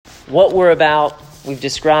what we're about. We've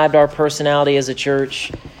described our personality as a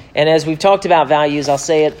church. And as we've talked about values, I've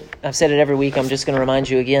said it every week, I'm just going to remind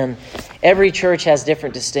you again. Every church has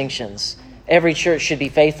different distinctions. Every church should be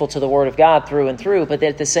faithful to the Word of God through and through, but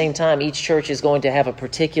at the same time, each church is going to have a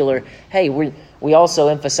particular, hey, we also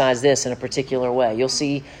emphasize this in a particular way. You'll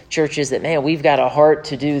see churches that, man, we've got a heart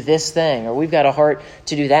to do this thing, or we've got a heart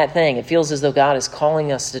to do that thing. It feels as though God is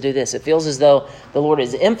calling us to do this. It feels as though the Lord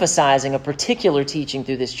is emphasizing a particular teaching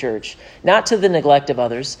through this church, not to the neglect of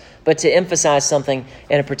others, but to emphasize something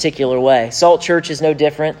in a particular way. Salt Church is no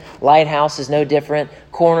different. Lighthouse is no different.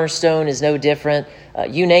 Cornerstone is no different.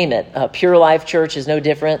 You name it. Pure Life Church is no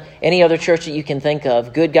different. Any other church that you can think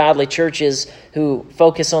of. Good, godly churches who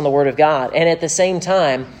focus on the Word of God and at the same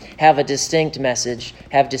time have a distinct message,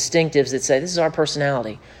 have distinctives that say, this is our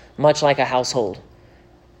personality, much like a household.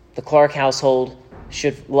 The Clark household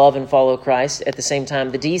should love and follow Christ. At the same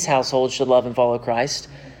time, the Dees household should love and follow Christ.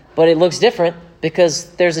 But it looks different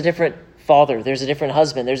because there's a different father, there's a different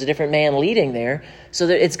husband, there's a different man leading there, so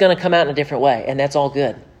that it's going to come out in a different way, and that's all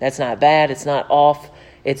good. That's not bad, it's not off,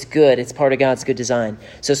 it's good, it's part of God's good design.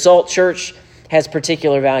 So Salt Church has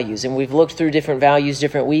particular values, and we've looked through different values,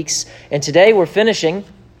 different weeks, and today we're finishing,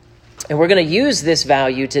 and we're going to use this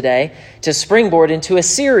value today to springboard into a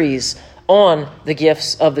series on the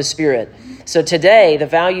gifts of the Spirit. So today, the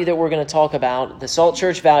value that we're going to talk about, the Salt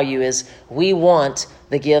Church value is, we want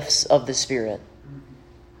the gifts of the Spirit.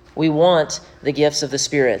 We want the gifts of the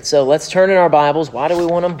Spirit. So let's turn in our Bibles. Why do we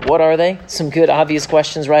want them? What are they? Some good, obvious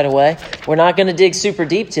questions right away. We're not going to dig super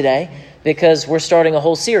deep today because we're starting a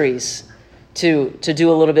whole series to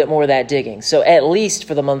do a little bit more of that digging. So at least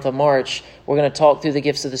for the month of March, we're going to talk through the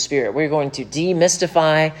gifts of the Spirit. We're going to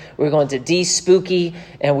demystify, we're going to de-spooky,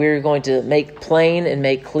 and we're going to make plain and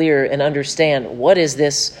make clear and understand, what is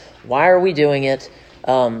this? Why are we doing it?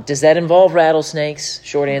 Does that involve rattlesnakes?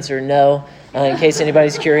 Short answer, no. In case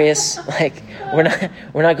anybody's curious, we're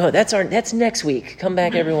not going. That's next week. Come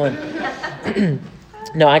back, everyone.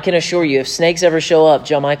 No, I can assure you, if snakes ever show up,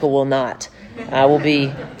 Joe Michael will not. I will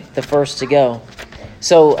be the first to go.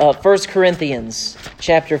 So, 1 Corinthians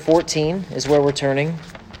chapter 14 is where we're turning.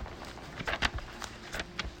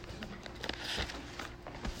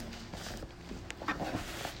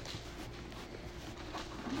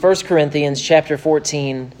 First Corinthians chapter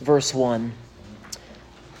 14, verse 1.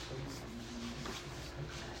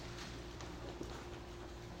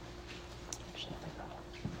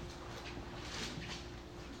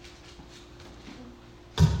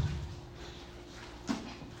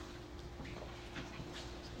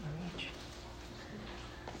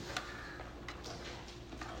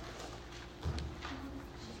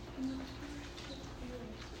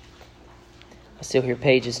 I still hear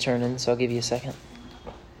pages turning, so I'll give you a second.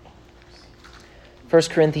 1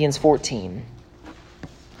 Corinthians 14.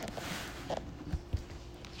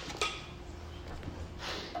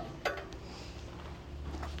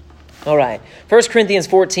 All right. 1 Corinthians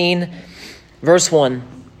 14, verse 1.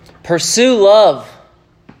 Pursue love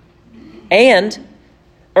and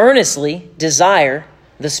earnestly desire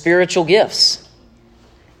the spiritual gifts,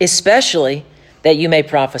 especially that you may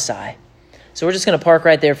prophesy. So we're just going to park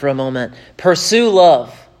right there for a moment. Pursue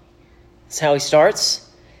love. That's how he starts.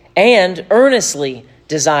 And earnestly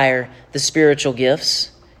desire the spiritual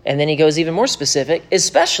gifts. And then he goes even more specific,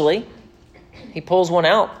 especially, he pulls one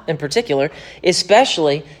out in particular,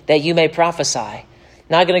 especially that you may prophesy.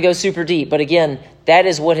 Not going to go super deep, but again, that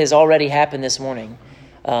is what has already happened this morning.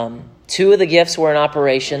 Two of the gifts were in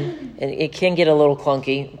operation, and it can get a little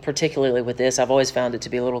clunky, particularly with this. I've always found it to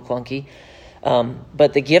be a little clunky.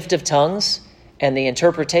 But the gift of tongues and the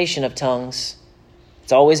interpretation of tongues,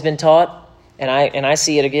 it's always been taught, and I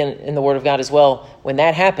see it again in the Word of God as well. When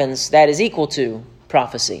that happens, that is equal to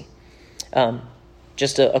prophecy.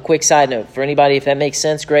 Just a quick side note for anybody, if that makes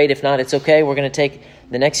sense, great. If not, it's okay. We're going to take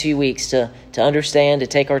the next few weeks to understand, to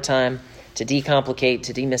take our time, to decomplicate,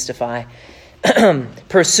 to demystify.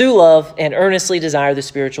 Pursue love and earnestly desire the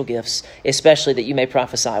spiritual gifts, especially that you may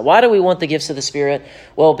prophesy. Why do we want the gifts of the Spirit?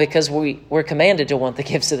 Well, because we're commanded to want the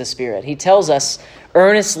gifts of the Spirit. He tells us,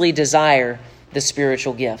 earnestly desire the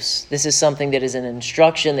spiritual gifts. This is something that is an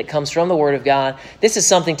instruction that comes from the Word of God. This is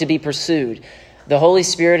something to be pursued. The Holy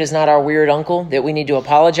Spirit is not our weird uncle that we need to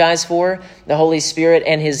apologize for. The Holy Spirit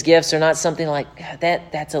and His gifts are not something like,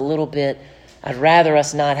 that's a little bit, I'd rather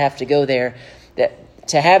us not have to go there.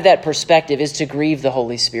 To have that perspective is to grieve the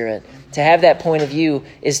Holy Spirit. To have that point of view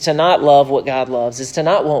is to not love what God loves, is to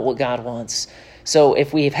not want what God wants. So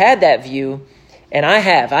if we've had that view, and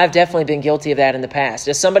I've definitely been guilty of that in the past.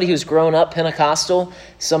 As somebody who's grown up Pentecostal,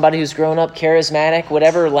 somebody who's grown up charismatic,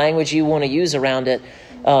 whatever language you want to use around it,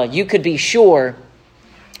 you could be sure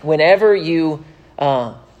whenever you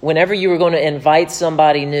were going to invite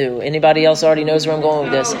somebody new, anybody else already knows where I'm going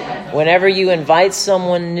with this? Whenever you invite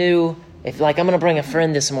someone new, if like I'm going to bring a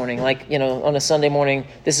friend this morning, like, on a Sunday morning,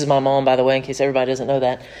 this is my mom, by the way, in case everybody doesn't know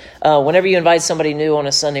that. Whenever you invite somebody new on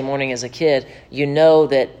a Sunday morning as a kid, you know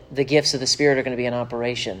that the gifts of the Spirit are going to be in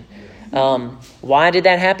operation. Why did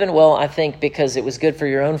that happen? Well, I think because it was good for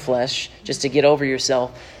your own flesh, just to get over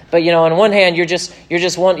yourself. But, on one hand,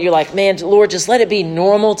 you're like, man, Lord, just let it be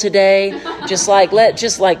normal today.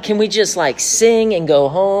 Can we just sing and go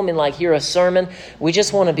home and hear a sermon? We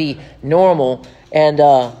just want to be normal. And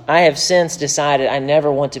I have since decided I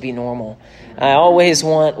never want to be normal. I always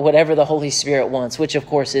want whatever the Holy Spirit wants, which of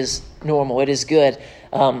course is normal. It is good.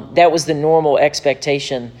 That was the normal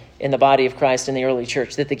expectation in the body of Christ in the early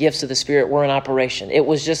church, that the gifts of the Spirit were in operation. It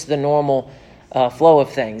was just the normal flow of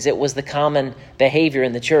things. It was the common behavior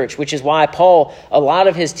in the church, which is why Paul, a lot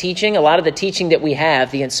of the teaching that we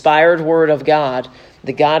have, the inspired word of God,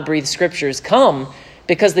 the God-breathed scriptures come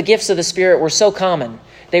because the gifts of the Spirit were so common.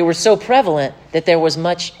 They were so prevalent that there was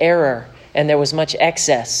much error and there was much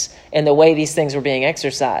excess in the way these things were being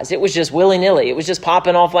exercised. It was just willy-nilly. It was just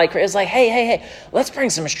popping off like crazy. It's like, hey, let's bring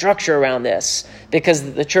some structure around this.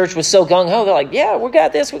 Because the church was so gung-ho. They're like, yeah, we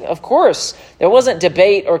got this. Of course. There wasn't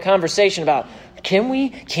debate or conversation about, can we,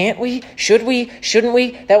 can't we, should we, shouldn't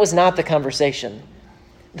we? That was not the conversation.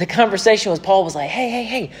 The conversation was, Paul was like,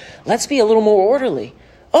 hey, let's be a little more orderly.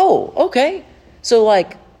 Oh, okay. So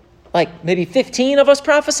like maybe 15 of us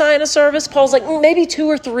prophesy in a service. Paul's like, maybe 2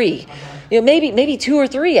 or 3. Maybe 2 or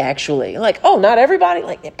 3 actually. Not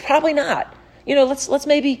everybody. Probably not. Let's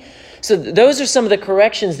maybe. So those are some of the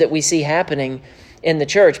corrections that we see happening in the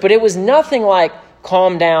church. But it was nothing like,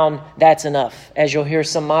 calm down, that's enough. As you'll hear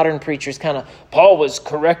some modern preachers Paul was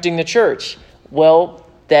correcting the church. Well,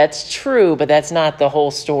 that's true, but that's not the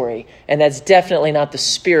whole story. And that's definitely not the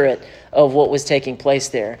spirit of what was taking place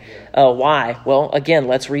there. Why? Well, again,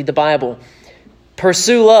 let's read the Bible.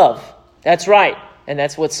 Pursue love. That's right. And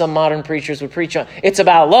that's what some modern preachers would preach on. It's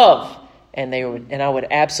about love. And I would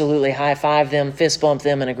absolutely high five them, fist bump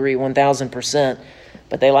them, and agree 1,000%.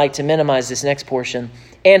 But they like to minimize this next portion.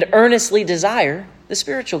 And earnestly desire the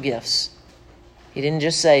spiritual gifts. He didn't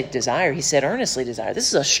just say desire. He said earnestly desire. This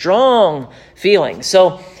is a strong feeling.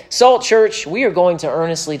 So, Salt Church, we are going to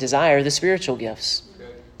earnestly desire the spiritual gifts.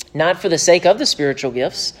 Not for the sake of the spiritual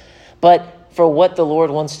gifts, but for what the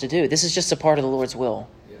Lord wants to do. This is just a part of the Lord's will.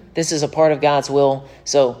 This is a part of God's will.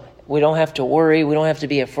 So we don't have to worry. We don't have to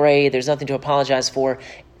be afraid. There's nothing to apologize for.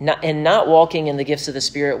 Not walking in the gifts of the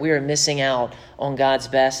Spirit, we are missing out on God's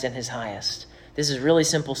best and His highest. This is really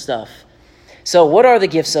simple stuff. So what are the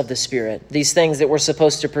gifts of the Spirit? These things that we're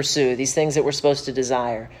supposed to pursue, these things that we're supposed to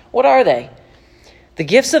desire. What are they? The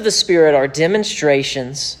gifts of the Spirit are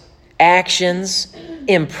demonstrations, actions,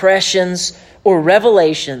 impressions, or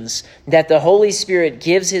revelations that the Holy Spirit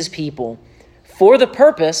gives His people for the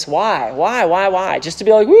purpose. Why? Just to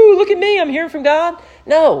be like, woo, look at me, I'm hearing from God?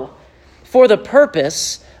 No. For the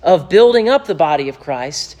purpose of building up the body of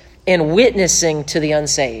Christ and witnessing to the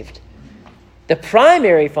unsaved. The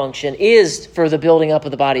primary function is for the building up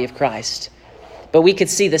of the body of Christ. But we could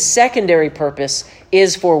see the secondary purpose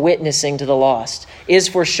is for witnessing to the lost, is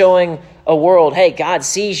for showing a world, hey, God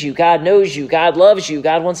sees you, God knows you, God loves you,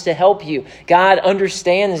 God wants to help you, God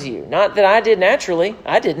understands you. Not that I did naturally,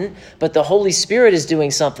 I didn't, but the Holy Spirit is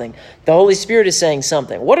doing something. The Holy Spirit is saying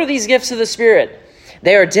something. What are these gifts of the Spirit?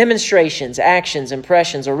 They are demonstrations, actions,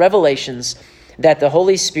 impressions, or revelations that the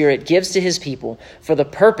Holy Spirit gives to His people for the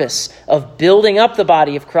purpose of building up the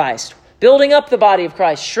body of Christ. Building up the body of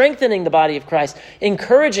Christ, strengthening the body of Christ,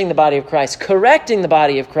 encouraging the body of Christ, correcting the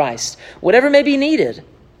body of Christ, whatever may be needed.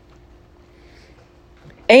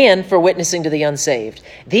 And for witnessing to the unsaved.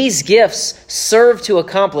 These gifts serve to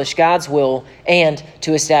accomplish God's will and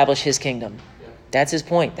to establish His kingdom. That's His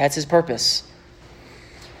point. That's His purpose.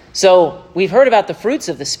 So we've heard about the fruits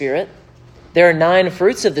of the Spirit. There are 9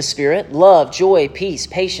 fruits of the Spirit: love, joy, peace,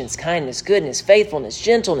 patience, kindness, goodness, faithfulness,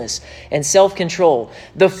 gentleness, and self-control.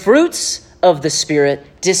 The fruits of the Spirit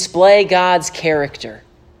display God's character.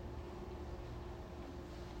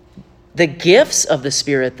 The gifts of the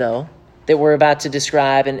Spirit, though, that we're about to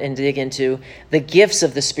describe and dig into, the gifts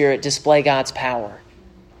of the Spirit display God's power.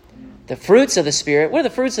 The fruits of the Spirit, what do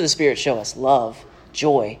the fruits of the Spirit show us? Love,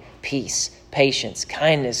 joy, peace, patience,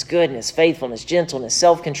 kindness, goodness, faithfulness, gentleness,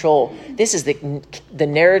 self-control. This is the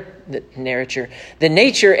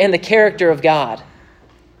nature and the character of God.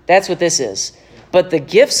 That's what this is. But the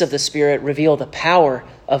gifts of the Spirit reveal the power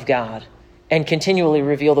of God and continually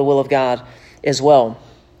reveal the will of God as well.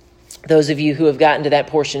 Those of you who have gotten to that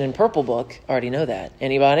portion in Purple Book already know that.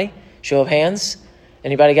 Anybody? Show of hands.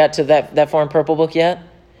 Anybody got to that far in Purple Book yet?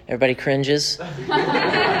 Everybody cringes.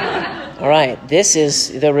 All right, this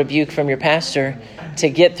is the rebuke from your pastor to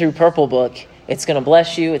get through Purple Book. It's going to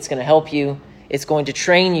bless you. It's going to help you. It's going to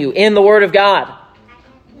train you in the Word of God.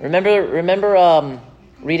 Remember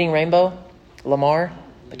reading Rainbow, Lamar?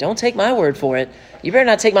 But don't take my word for it. You better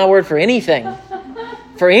not take my word for anything.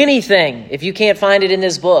 For anything, if you can't find it in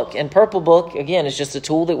this book. And Purple Book, again, is just a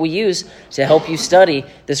tool that we use to help you study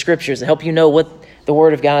the Scriptures and help you know what the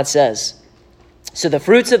Word of God says. So the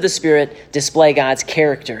fruits of the Spirit display God's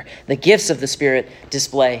character. The gifts of the Spirit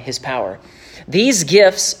display His power. These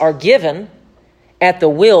gifts are given at the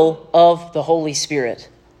will of the Holy Spirit.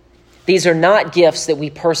 These are not gifts that we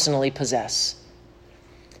personally possess.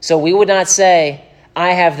 So we would not say,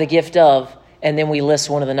 I have the gift of, and then we list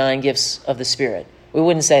one of the 9 gifts of the Spirit. We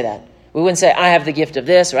wouldn't say that. We wouldn't say, I have the gift of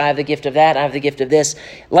this, or I have the gift of that, I have the gift of this.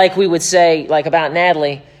 Like we would say, like about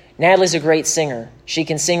Natalie. Natalie's a great singer. She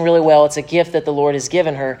can sing really well. It's a gift that the Lord has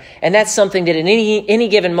given her. And that's something that in any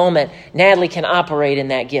given moment, Natalie can operate in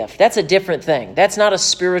that gift. That's a different thing. That's not a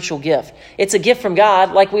spiritual gift. It's a gift from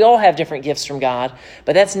God, like we all have different gifts from God.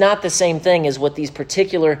 But that's not the same thing as what these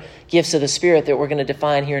particular gifts of the Spirit that we're going to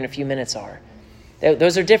define here in a few minutes are.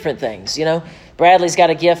 Those are different things, you know. Bradley's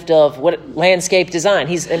got a gift of landscape design.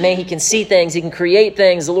 He can see things. He can create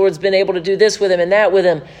things. The Lord's been able to do this with him and that with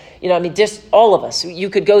him. You know, I mean, just all of us.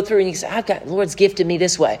 You could go through and you say, the Lord's gifted me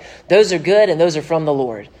this way. Those are good and those are from the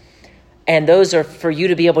Lord. And those are for you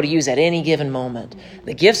to be able to use at any given moment.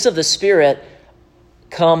 The gifts of the Spirit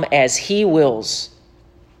come as He wills.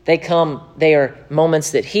 They are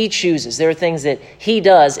moments that He chooses. There are things that He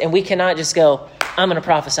does. And we cannot just go, I'm going to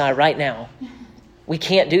prophesy right now. We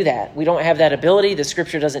can't do that. We don't have that ability. The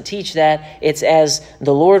Scripture doesn't teach that. It's as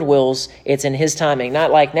the Lord wills. It's in His timing.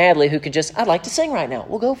 Not like Natalie, who could just, I'd like to sing right now.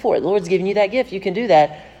 We'll go for it. The Lord's giving you that gift. You can do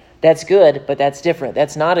that. That's good, but that's different.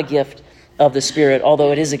 That's not a gift of the Spirit,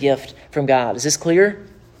 although it is a gift from God. Is this clear?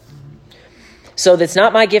 So that's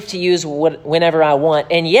not my gift to use whenever I want,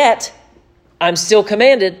 and yet I'm still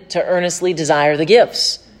commanded to earnestly desire the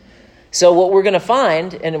gifts. So what we're going to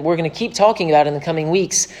find, and we're going to keep talking about in the coming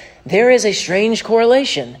weeks, there is a strange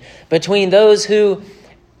correlation between those who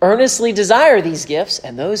earnestly desire these gifts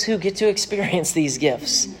and those who get to experience these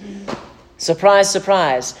gifts. Surprise,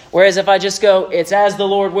 surprise. Whereas if I just go, it's as the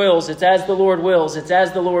Lord wills, it's as the Lord wills, it's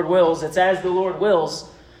as the Lord wills, it's as the Lord wills,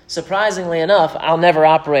 surprisingly enough, I'll never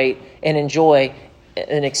operate and enjoy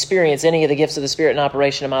and experience any of the gifts of the Spirit in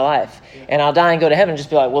operation in my life. And I'll die and go to heaven and just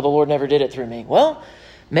be like, well, the Lord never did it through me. Well,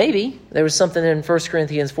 maybe there was something in 1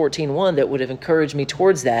 Corinthians 14:1 that would have encouraged me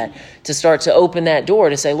towards that, to start to open that door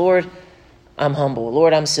to say, Lord, I'm humble.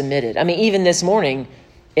 Lord, I'm submitted. I mean, even this morning,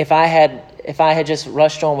 if I had just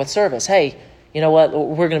rushed on with service, hey, you know what?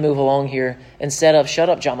 We're going to move along here. Instead of, shut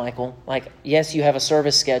up, John Michael. Like, yes, you have a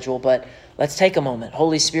service schedule, but let's take a moment.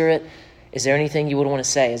 Holy Spirit, is there anything you would want to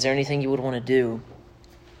say? Is there anything you would want to do?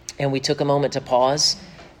 And we took a moment to pause,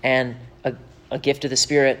 and a gift of the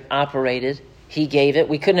Spirit operated. He gave it.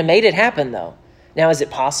 We couldn't have made it happen, though. Now, is it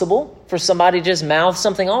possible for somebody to just mouth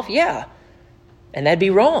something off? Yeah. And that'd be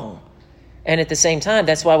wrong. And at the same time,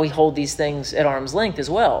 that's why we hold these things at arm's length as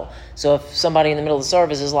well. So if somebody in the middle of the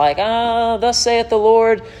service is like, thus saith the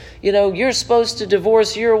Lord, you know, you're supposed to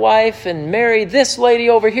divorce your wife and marry this lady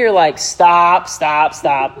over here. Like, stop.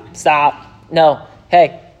 No.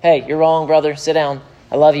 Hey, you're wrong, brother. Sit down.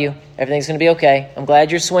 I love you. Everything's going to be okay. I'm glad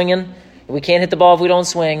you're swinging. We can't hit the ball if we don't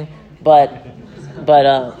swing, but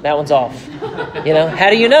that one's off. You know, how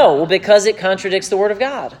do you know? Well, because it contradicts the Word of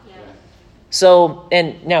God. So,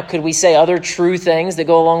 and now could we say other true things that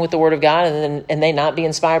go along with the Word of God and they not be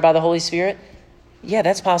inspired by the Holy Spirit? Yeah,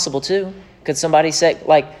 that's possible too. Could somebody say,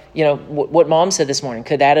 like, you know, what Mom said this morning,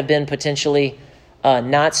 could that have been potentially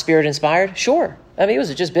not Spirit inspired? Sure. I mean, it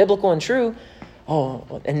was just biblical and true.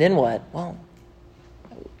 Oh, and then what? Well,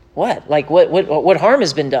 what? Like, what harm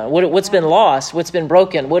has been done? What's been lost? What's been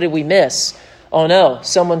broken? What did we miss? Oh no,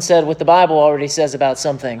 someone said what the Bible already says about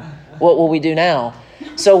something. What will we do now?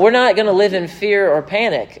 So we're not going to live in fear or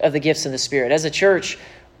panic of the gifts of the Spirit. As a church,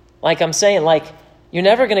 like I'm saying, like, you're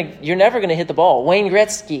never going to hit the ball. Wayne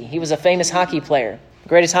Gretzky, he was a famous hockey player,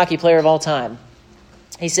 greatest hockey player of all time.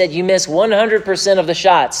 He said, you miss 100% of the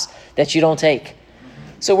shots that you don't take.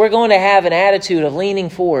 So we're going to have an attitude of leaning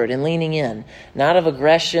forward and leaning in, not of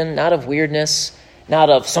aggression, not of weirdness, not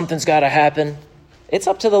of something's got to happen. It's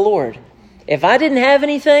up to the Lord. If I didn't have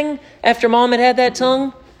anything after Mom had that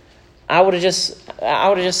tongue, I would have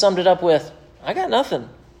just summed it up with, I got nothing.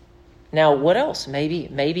 Now, what else? Maybe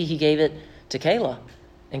he gave it to Kayla.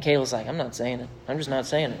 And Kayla's like, I'm not saying it. I'm just not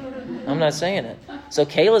saying it. I'm not saying it. So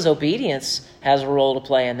Kayla's obedience has a role to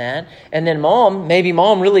play in that. And then maybe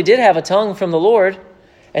mom really did have a tongue from the Lord.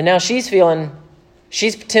 And now she's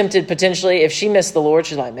tempted potentially, if she missed the Lord,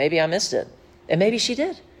 she's like, maybe I missed it. And maybe she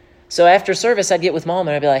did. So after service, I'd get with mom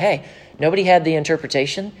and I'd be like, hey, nobody had the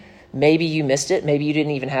interpretation. Maybe you missed it. Maybe you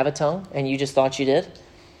didn't even have a tongue and you just thought you did.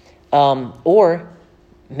 Or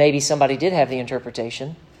maybe somebody did have the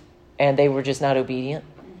interpretation and they were just not obedient.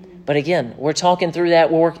 But again, we're talking through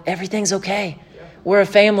that. Everything's okay. We're a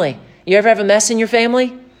family. You ever have a mess in your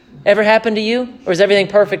family? Ever happened to you? Or is everything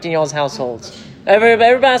perfect in y'all's households?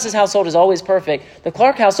 Everybody else's household is always perfect. The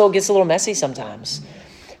Clark household gets a little messy sometimes.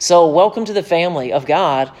 So welcome to the family of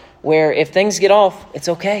God, where if things get off, it's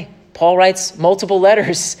okay. Paul writes multiple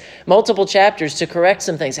letters, multiple chapters to correct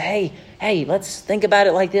some things. Hey, let's think about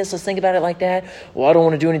it like this. Let's think about it like that. Well, I don't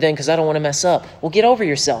want to do anything because I don't want to mess up. Well, get over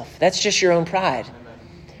yourself. That's just your own pride.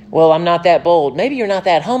 Well, I'm not that bold. Maybe you're not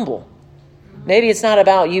that humble. Maybe it's not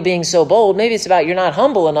about you being so bold. Maybe it's about you're not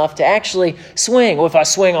humble enough to actually swing. Well, if I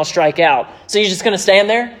swing, I'll strike out. So you're just going to stand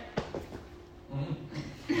there?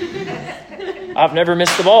 I've never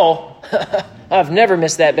missed the ball. I've never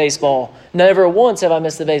missed that baseball. Never once have I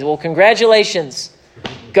missed the baseball. Well, congratulations.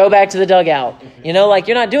 Go back to the dugout. You're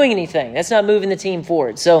not doing anything. That's not moving the team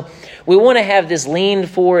forward. So we want to have this leaned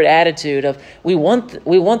forward attitude of we want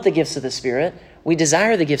the gifts of the Spirit. We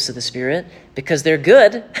desire the gifts of the Spirit because they're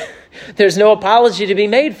good. There's no apology to be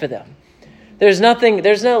made for them. Well,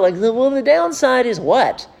 the downside is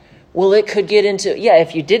what? Well, it could get into,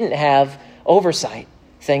 if you didn't have oversight,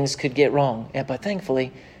 things could get wrong. But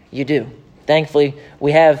thankfully, you do. Thankfully,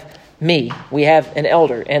 we have an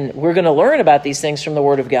elder, and we're going to learn about these things from the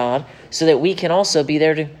Word of God so that we can also be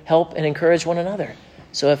there to help and encourage one another.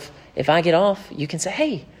 So if I get off, you can say,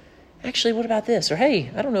 hey, actually, what about this? Or hey,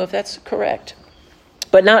 I don't know if that's correct.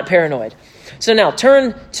 But not paranoid. So now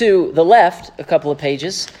turn to the left a couple of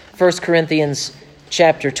pages, 1 Corinthians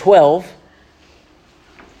chapter 12.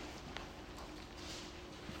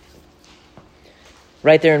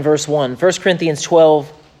 Right there in verse 1. 1 Corinthians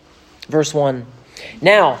 12, verse 1.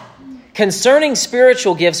 Now, concerning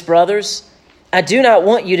spiritual gifts, brothers, I do not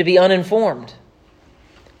want you to be uninformed.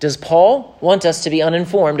 Does Paul want us to be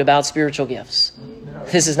uninformed about spiritual gifts? No.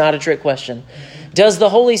 This is not a trick question. Does the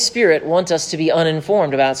Holy Spirit want us to be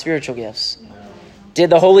uninformed about spiritual gifts? No. Did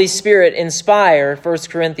the Holy Spirit inspire 1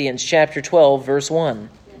 Corinthians chapter 12, verse 1?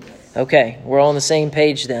 Okay, we're all on the same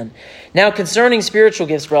page then. Now, concerning spiritual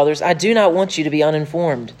gifts, brothers, I do not want you to be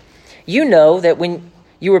uninformed. You know that when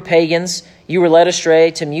you were pagans, you were led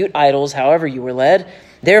astray to mute idols, however you were led.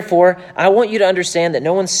 Therefore, I want you to understand that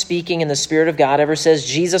no one speaking in the Spirit of God ever says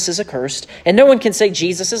Jesus is accursed, and no one can say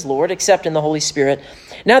Jesus is Lord except in the Holy Spirit.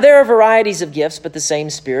 Now, there are varieties of gifts, but the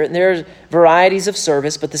same Spirit, and there are varieties of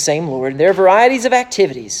service, but the same Lord, and there are varieties of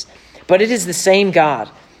activities, but it is the same God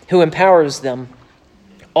who empowers them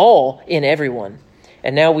all in everyone.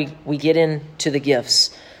 And now we get into the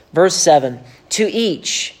gifts. Verse 7, to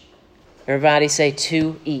each. Everybody say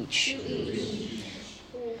to each.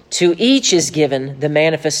 To each is given the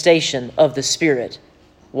manifestation of the Spirit.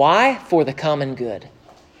 Why? For the common good.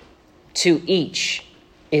 To each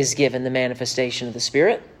is given the manifestation of the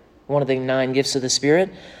Spirit, one of the 9 gifts of the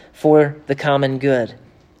Spirit, for the common good.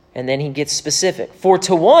 And then he gets specific. For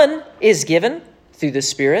to one is given, through the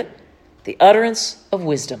Spirit, the utterance of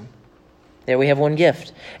wisdom. There we have one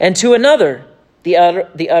gift. And to another, the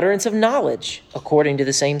utterance of knowledge, according to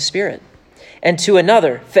the same Spirit. And to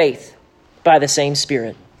another, faith, by the same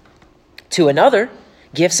Spirit. To another,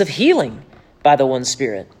 gifts of healing, by the one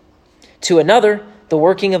Spirit. To another, the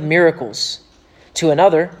working of miracles. To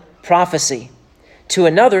another, prophecy. To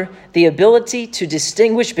another, the ability to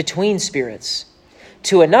distinguish between spirits.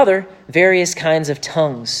 To another, various kinds of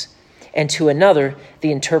tongues. And to another,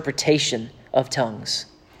 the interpretation of tongues.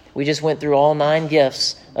 We just went through all 9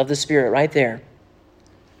 gifts of the Spirit right there.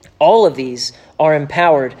 All of these are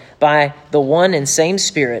empowered by the one and same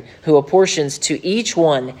Spirit who apportions to each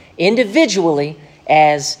one individually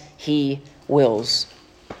as he wills.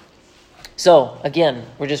 So, again,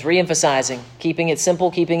 we're just reemphasizing, keeping it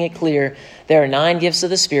simple, keeping it clear. There are 9 gifts of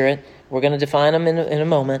the Spirit. We're going to define them in a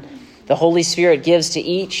moment. The Holy Spirit gives to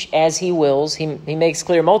each as he wills. He makes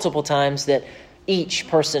clear multiple times that each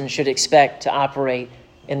person should expect to operate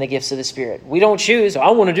in the gifts of the Spirit. We don't choose,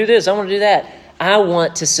 I want to do this, I want to do that. I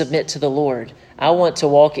want to submit to the Lord. I want to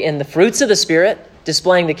walk in the fruits of the Spirit,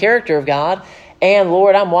 displaying the character of God. And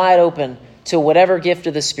Lord, I'm wide open to whatever gift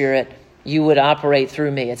of the Spirit you would operate through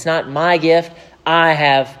me. It's not my gift. I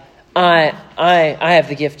have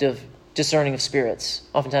the gift of discerning of spirits.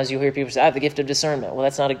 Oftentimes you'll hear people say, I have the gift of discernment. Well,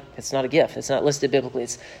 it's not a gift. It's not listed biblically.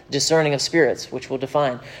 It's discerning of spirits, which we'll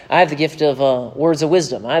define. I have the gift of words of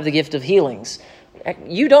wisdom. I have the gift of healings.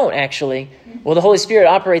 You don't actually. Well, the Holy Spirit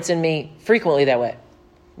operates in me frequently that way.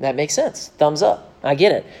 That makes sense. Thumbs up. I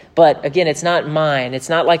get it. But again, it's not mine. It's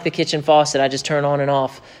not like the kitchen faucet I just turn on and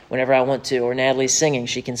off whenever I want to. Or Natalie's singing.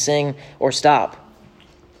 She can sing or stop.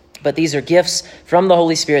 But these are gifts from the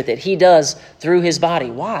Holy Spirit that he does through his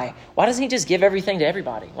body. Why? Why doesn't he just give everything to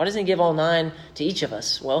everybody? Why doesn't he give all 9 to each of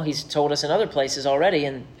us? Well, he's told us in other places already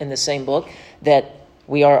in the same book that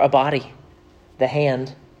we are a body. The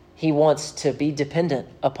hand, he wants to be dependent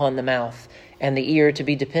upon the mouth, and the ear to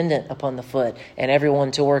be dependent upon the foot, and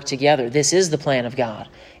everyone to work together. This is the plan of God.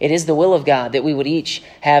 It is the will of God that we would each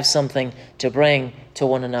have something to bring to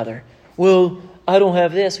one another. Well, I don't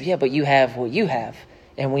have this. Yeah, but you have what you have,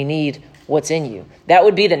 and we need what's in you. That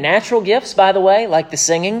would be the natural gifts, by the way, like the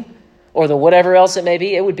singing or the whatever else it may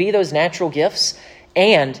be. It would be those natural gifts,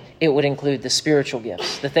 and it would include the spiritual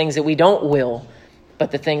gifts, the things that we don't will,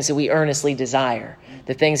 but the things that we earnestly desire,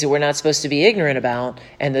 the things that we're not supposed to be ignorant about,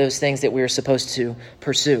 and those things that we're supposed to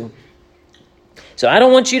pursue. So I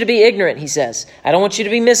don't want you to be ignorant, he says. I don't want you to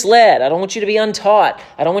be misled. I don't want you to be untaught.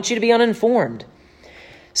 I don't want you to be uninformed.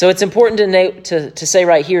 So it's important to note, to say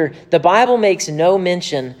right here, the Bible makes no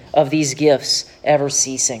mention of these gifts ever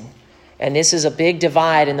ceasing. And this is a big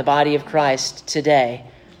divide in the body of Christ today.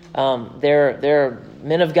 There are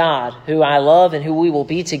men of God who I love and who we will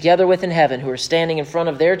be together with in heaven, who are standing in front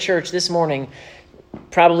of their church this morning,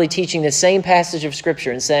 probably teaching the same passage of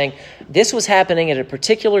Scripture and saying, this was happening at a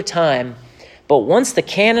particular time, but once the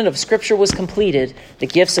canon of Scripture was completed, the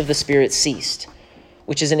gifts of the Spirit ceased,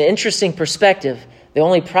 which is an interesting perspective. The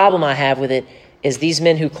only problem I have with it is these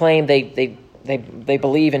men who claim they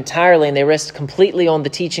believe entirely and they rest completely on the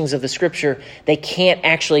teachings of the Scripture, they can't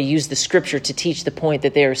actually use the Scripture to teach the point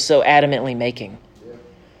that they are so adamantly making.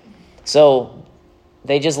 So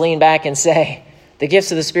they just lean back and say, the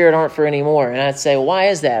gifts of the Spirit aren't for anymore. And I'd say, well, why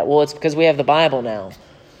is that? Well, it's because we have the Bible now.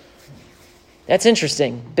 That's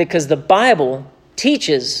interesting, because the Bible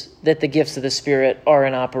teaches that the gifts of the Spirit are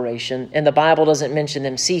in operation, and the Bible doesn't mention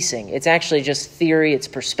them ceasing. It's actually just theory, it's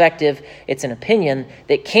perspective, it's an opinion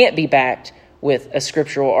that can't be backed with a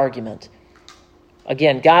scriptural argument.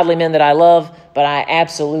 Again, godly men that I love, but I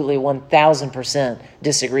absolutely 1,000%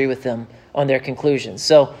 disagree with them on their conclusions.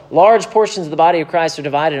 So large portions of the body of Christ are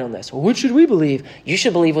divided on this. Well, what should we believe? You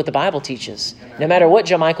should believe what the Bible teaches. No matter what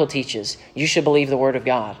John Michael teaches, you should believe the Word of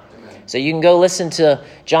God. So you can go listen to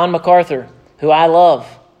John MacArthur, who I love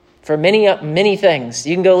for many things.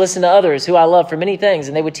 You can go listen to others who I love for many things,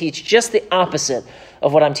 and they would teach just the opposite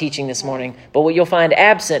of what I'm teaching this morning. But what you'll find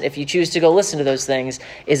absent, if you choose to go listen to those things,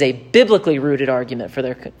 is a biblically rooted argument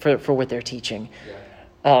for what they're teaching.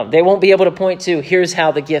 They won't be able to point to, here's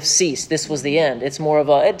how the gifts ceased. This was the end. It's more of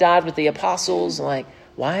it died with the apostles. Like,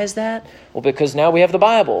 why is that? Well, because now we have the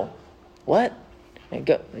Bible. What?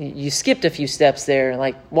 You skipped a few steps there.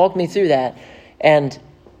 Like, walk me through that. And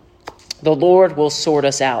the Lord will sort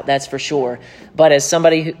us out, that's for sure. But as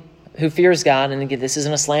somebody who fears God, and again, this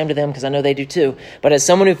isn't a slam to them because I know they do too, but as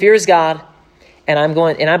someone who fears God, and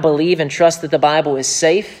I believe and trust that the Bible is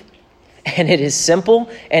safe, and it is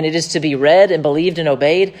simple, and it is to be read and believed and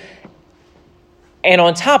obeyed. And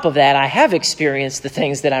on top of that, I have experienced the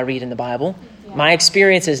things that I read in the Bible. Yeah. My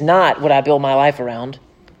experience is not what I build my life around,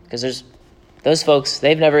 because there's those folks,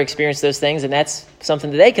 they've never experienced those things, and that's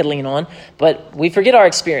something that they could lean on. But we forget our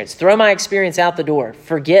experience. Throw my experience out the door.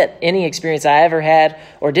 Forget any experience I ever had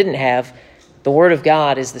or didn't have. The Word of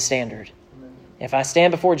God is the standard. If I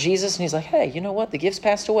stand before Jesus and he's like, hey, you know what? The gifts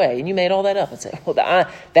passed away, and you made all that up. I'd say, well,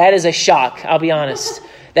 that is a shock, I'll be honest.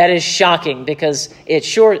 That is shocking, because it's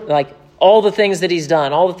short, like all the things that he's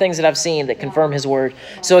done, all the things that I've seen that confirm his Word.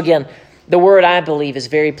 So again, the Word, I believe, is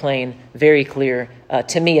very plain, very clear.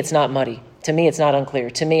 To me, it's not muddy. To me, it's not unclear.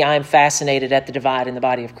 To me, I'm fascinated at the divide in the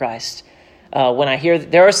body of Christ. When I hear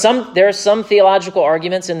there are some theological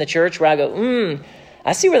arguments in the church where I go,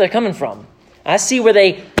 I see where they're coming from. I see where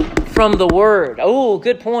they from the Word. Oh,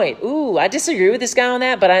 good point. Ooh, I disagree with this guy on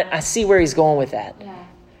that, but I see where he's going with that. Yeah.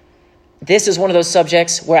 This is one of those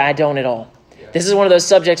subjects where I don't at all. Yeah. This is one of those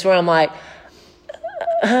subjects where I'm like,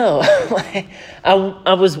 oh,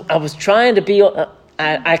 I was trying to be.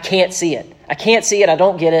 I can't see it. I can't see it. I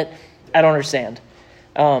don't get it. I don't understand.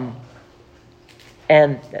 And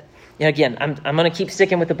again, I'm going to keep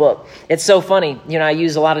sticking with the book. It's so funny. I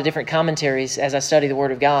use a lot of different commentaries as I study the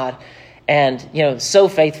Word of God. And, so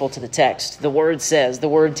faithful to the text. The Word says, the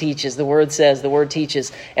Word teaches, the Word says, the Word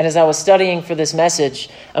teaches. And as I was studying for this message,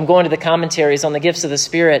 I'm going to the commentaries on the gifts of the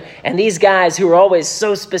Spirit. And these guys who are always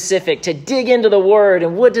so specific to dig into the Word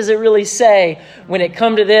and what does it really say, when it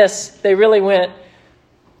come to this, they really went,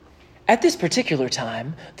 at this particular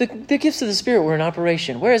time, the gifts of the Spirit were in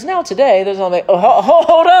operation. Whereas now today, there's all like,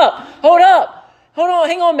 hold on,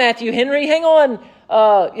 hang on, Matthew Henry, hang on.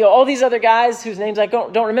 All these other guys whose names I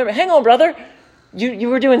don't remember. Hang on, brother. You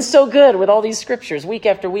were doing so good with all these scriptures week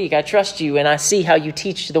after week. I trust you, and I see how you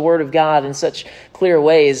teach the Word of God in such clear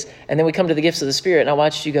ways. And then we come to the gifts of the Spirit, and I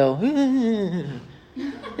watched you go,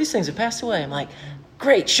 these things have passed away. I'm like,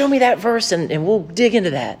 great, show me that verse, and we'll dig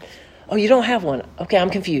into that. Oh, you don't have one. Okay, I'm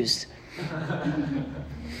confused.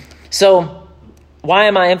 So why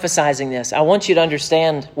am I emphasizing this? I want you to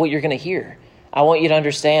understand what you're going to hear. I want you to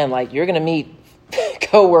understand, you're going to meet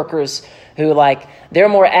co-workers who they're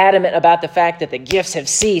more adamant about the fact that the gifts have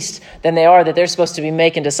ceased than they are that they're supposed to be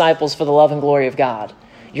making disciples for the love and glory of God.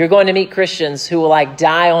 You're going to meet Christians who will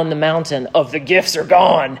die on the mountain of the gifts are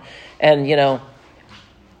gone. And,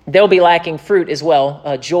 they'll be lacking fruit as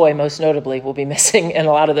well. Joy, most notably, will be missing in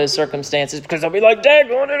a lot of those circumstances because they'll be like,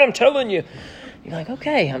 daggone it, I'm telling you. You're like,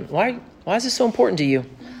 okay, why is this so important to you?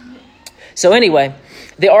 So anyway,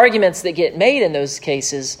 the arguments that get made in those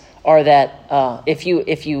cases are that if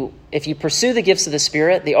you pursue the gifts of the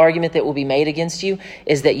Spirit, the argument that will be made against you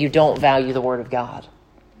is that you don't value the Word of God.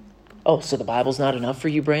 Oh, so the Bible's not enough for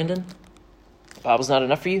you, Brandon? The Bible's not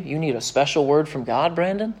enough for you? You need a special word from God,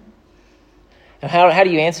 Brandon? And how do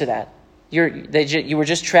you answer that? You were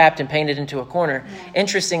just trapped and painted into a corner. Yeah.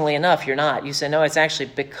 Interestingly enough, you're not. You say, no, it's actually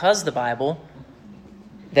because the Bible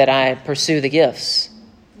that I pursue the gifts.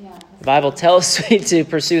 Yeah. The Bible tells me to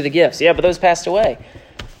pursue the gifts. Yeah, but those passed away.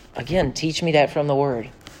 Again, teach me that from the Word.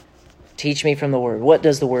 Teach me from the Word. What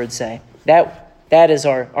does the Word say? That is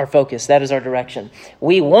our focus. That is our direction.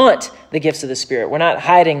 We want the gifts of the Spirit. We're not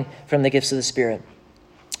hiding from the gifts of the Spirit.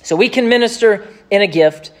 So we can minister in a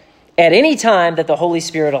gift at any time that the Holy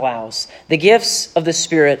Spirit allows. The gifts of the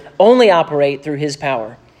Spirit only operate through His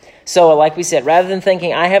power. So like we said, rather than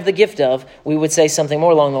thinking I have the gift of, we would say something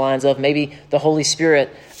more along the lines of maybe the Holy Spirit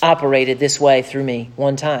operated this way through me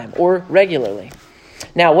one time or regularly.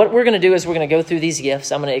 Now, what we're going to do is we're going to go through these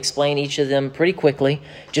gifts. I'm going to explain each of them pretty quickly,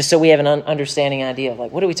 just so we have an understanding idea of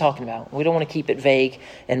what are we talking about? We don't want to keep it vague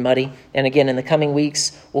and muddy. And again, in the coming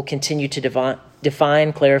weeks, we'll continue to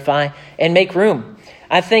define, clarify, and make room.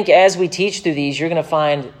 I think as we teach through these, you're going to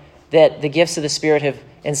find that the gifts of the Spirit have,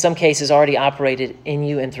 in some cases, already operated in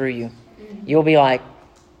you and through you. You'll be like,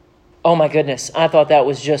 oh my goodness, I thought that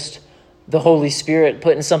was just the Holy Spirit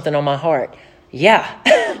putting something on my heart. Yeah.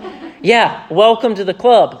 Yeah, welcome to the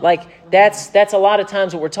club. That's a lot of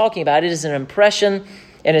times what we're talking about. It is an impression,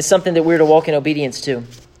 and it's something that we're to walk in obedience to.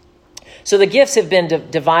 So the gifts have been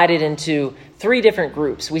divided into three different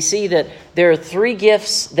groups. We see that there are three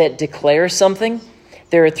gifts that declare something.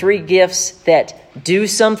 There are three gifts that do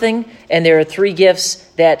something, and there are three gifts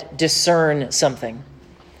that discern something.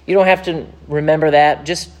 You don't have to remember that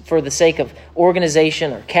just for the sake of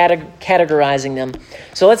organization or categorizing them.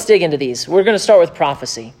 So let's dig into these. We're going to start with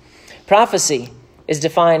prophecy. Prophecy is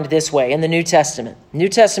defined this way in the New Testament. New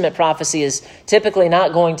Testament prophecy is typically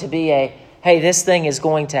not going to be hey, this thing is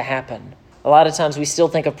going to happen. A lot of times we still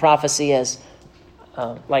think of prophecy as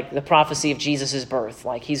like the prophecy of Jesus' birth,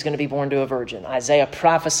 like he's going to be born to a virgin. Isaiah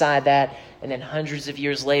prophesied that, and then hundreds of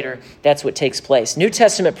years later, that's what takes place. New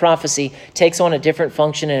Testament prophecy takes on a different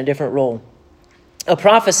function and a different role. A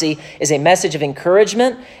prophecy is a message of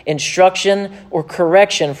encouragement, instruction, or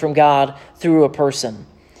correction from God through a person.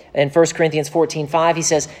 In 1 Corinthians 14:5, he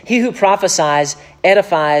says, he who prophesies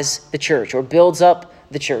edifies the church or builds up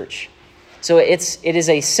the church. So it is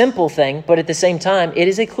a simple thing, but at the same time, it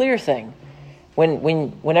is a clear thing.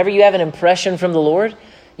 Whenever you have an impression from the Lord,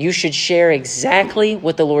 you should share exactly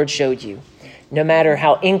what the Lord showed you. No matter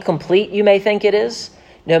how incomplete you may think it is,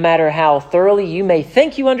 no matter how thoroughly you may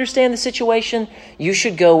think you understand the situation, you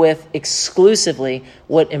should go with exclusively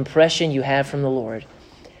what impression you have from the Lord.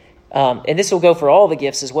 And this will go for all the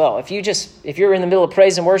gifts as well. If you're in the middle of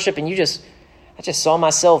praise and worship and I just saw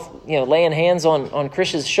myself, laying hands on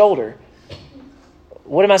Chris's shoulder.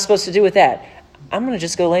 What am I supposed to do with that? I'm going to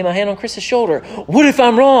just go lay my hand on Chris's shoulder. What if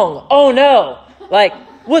I'm wrong? Oh no.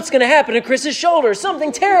 What's going to happen to Chris's shoulder?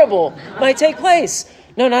 Something terrible might take place.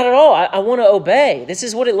 No, not at all. I want to obey. This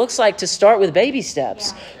is what it looks like to start with baby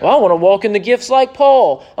steps. Yeah. Well, I want to walk in the gifts like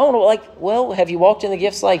Paul. Have you walked in the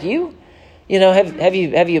gifts like you? Have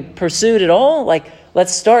you pursued it all?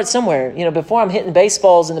 Let's start somewhere. Before I'm hitting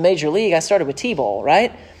baseballs in the major league, I started with T-ball,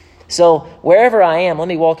 right? So wherever I am, let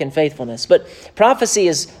me walk in faithfulness. But prophecy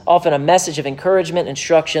is often a message of encouragement,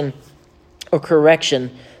 instruction, or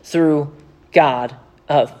correction through God,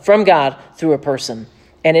 from God through a person.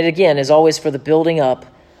 And it, again, is always for the building up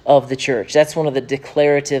of the church. That's one of the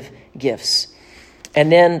declarative gifts.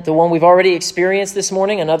 And then the one we've already experienced this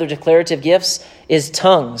morning, another declarative gifts, is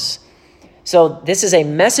tongues. So this is a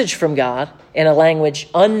message from God in a language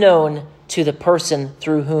unknown to the person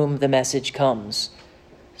through whom the message comes.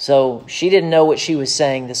 So she didn't know what she was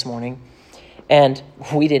saying this morning, and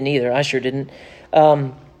we didn't either. I sure didn't.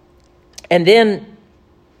 And then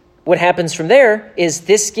what happens from there is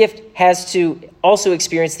this gift has to also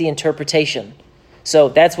experience the interpretation. So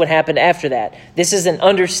that's what happened after that. This is an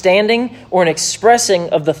understanding or an expressing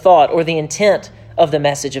of the thought or the intent of the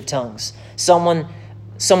message of tongues. Someone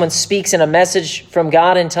speaks in a message from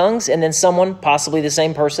God in tongues, and then someone, possibly the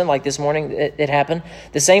same person, like this morning it happened,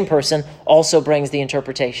 the same person also brings the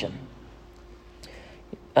interpretation.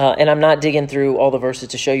 And I'm not digging through all the verses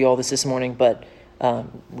to show you all this morning, but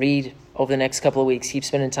read over the next couple of weeks. Keep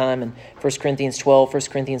spending time in 1 Corinthians 12, 1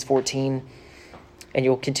 Corinthians 14, and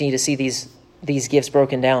you'll continue to see these gifts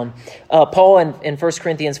broken down. Paul in 1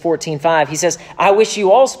 Corinthians 14:5, he says, I wish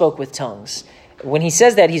you all spoke with tongues. When he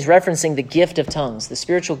says that, he's referencing the gift of tongues, the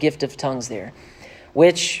spiritual gift of tongues there,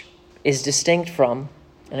 which is distinct from,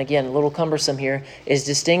 and again, a little cumbersome here, is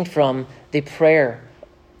distinct from the prayer,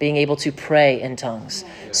 being able to pray in tongues.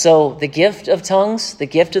 So the gift of tongues, the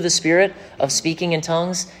gift of the Spirit of speaking in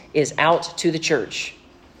tongues is out to the church.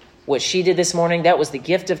 What she did this morning, that was the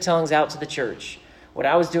gift of tongues out to the church. What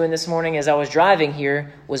I was doing this morning as I was driving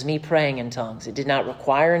here was me praying in tongues. It did not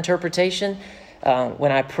require interpretation.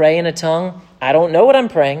 When I pray in a tongue, I don't know what I'm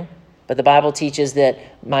praying, but the Bible teaches that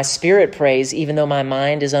my spirit prays even though my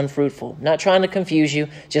mind is unfruitful. Not trying to confuse you,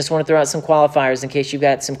 just want to throw out some qualifiers in case you've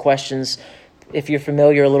got some questions if you're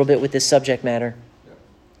familiar a little bit with this subject matter.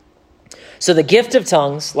 So the gift of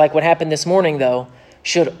tongues, like what happened this morning though,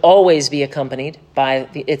 should always be accompanied by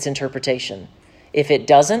its interpretation. If it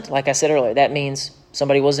doesn't, like I said earlier, that means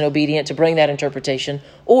somebody wasn't obedient to bring that interpretation,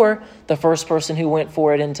 or the first person who went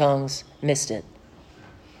for it in tongues missed it.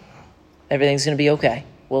 Everything's going to be okay.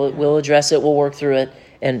 We'll address it, we'll work through it,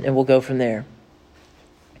 and we'll go from there.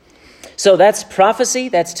 So that's prophecy,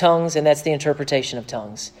 that's tongues, and that's the interpretation of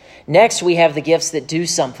tongues. Next, we have the gifts that do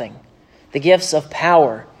something, the gifts of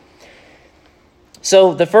power.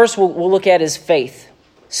 So the first we'll look at is faith.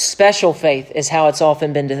 Special faith is how it's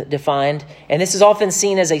often been defined. And this is often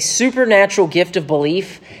seen as a supernatural gift of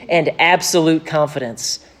belief and absolute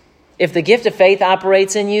confidence. If the gift of faith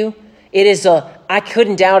operates in you, it is I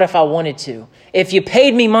couldn't doubt if I wanted to. If you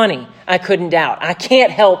paid me money, I couldn't doubt. I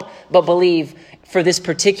can't help but believe for this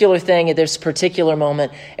particular thing at this particular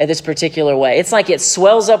moment, at this particular way. It's like it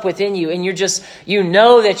swells up within you and you're just, you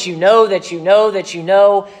know that you know that you know that you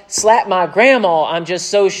know. Slap my grandma, I'm just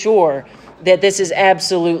so sure that this is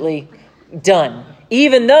absolutely done.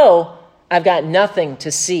 Even though I've got nothing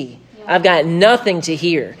to see. I've got nothing to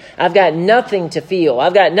hear. I've got nothing to feel.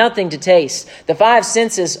 I've got nothing to taste. The five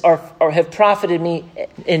senses have profited me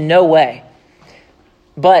in no way.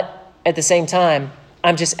 But at the same time,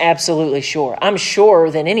 I'm just absolutely sure. I'm surer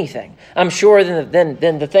than anything. I'm surer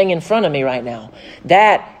than the thing in front of me right now.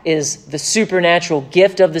 That is the supernatural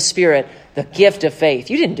gift of the Spirit, the gift of faith.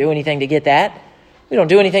 You didn't do anything to get that. We don't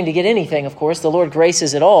do anything to get anything, of course. The Lord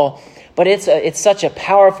graces it all. But it's such a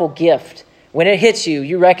powerful gift. When it hits you,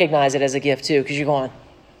 you recognize it as a gift too, because you're going,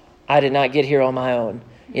 I did not get here on my own.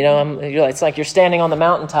 You know, it's like you're standing on the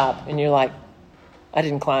mountaintop and you're like, I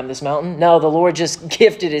didn't climb this mountain. No, the Lord just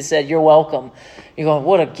gifted it, said, you're welcome. You're going,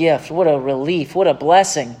 what a gift, what a relief, what a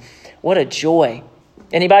blessing, what a joy.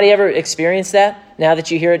 Anybody ever experienced that? Now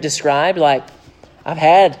that you hear it described, like I've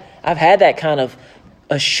had that kind of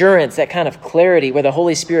assurance, that kind of clarity where the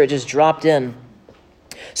Holy Spirit just dropped in.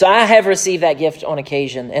 So I have received that gift on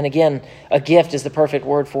occasion. And again, a gift is the perfect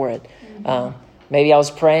word for it. Maybe I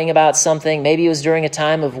was praying about something. Maybe it was during a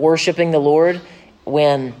time of worshiping the Lord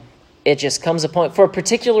when it just comes a point for a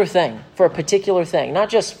particular thing, not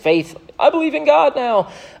just faith. I believe in God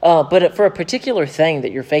now, but for a particular thing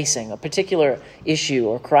that you're facing, a particular issue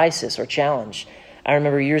or crisis or challenge. I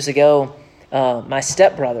remember years ago, my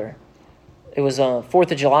stepbrother, it was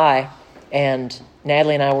 4th of July, and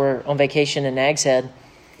Natalie and I were on vacation in Nags Head,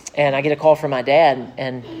 and I get a call from my dad,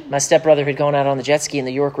 and my stepbrother had gone out on the jet ski in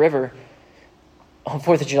the York River on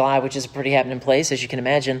 4th of July, which is a pretty happening place, as you can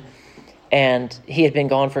imagine, and he had been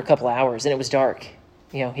gone for a couple of hours, and it was dark.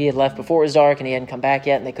 You know, he had left before it was dark, and he hadn't come back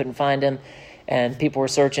yet, and they couldn't find him, and people were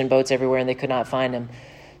searching boats everywhere, and they could not find him.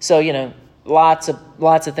 So, you know, lots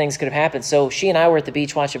of things could have happened. So she and I were at the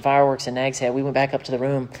beach watching fireworks in Nag's Head. We went back up to the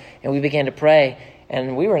room and we began to pray.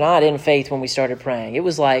 And we were not in faith when we started praying. It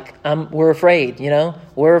was like, we're afraid,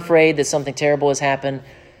 We're afraid that something terrible has happened.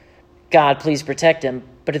 God, please protect him.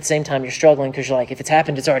 But at the same time, you're struggling because you're like, if it's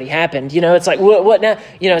happened, it's already happened. It's like, what now?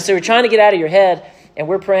 So we're trying to get out of your head. And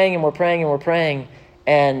we're praying and we're praying and we're praying.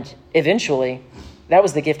 And eventually, that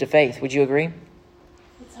was the gift of faith. Would you agree?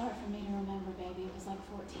 It's hard for me to remember, baby. It was like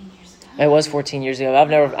 14 years ago. It was 14 years ago.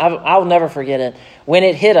 I'll never forget it. When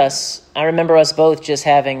it hit us, I remember us both just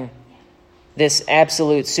having this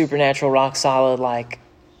absolute supernatural rock solid, like,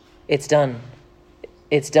 it's done.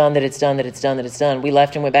 It's done, that it's done, that it's done, that it's done. We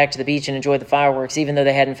left and went back to the beach and enjoyed the fireworks, even though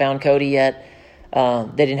they hadn't found Cody yet.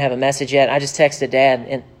 They didn't have a message yet. I just texted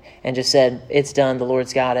Dad and just said, it's done, the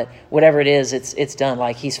Lord's got it. Whatever it is, it's done,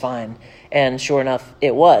 like, he's fine. And sure enough,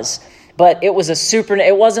 it was. But it was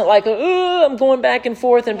it wasn't like, I'm going back and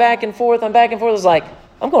forth and back and forth, I'm back and forth. It was like,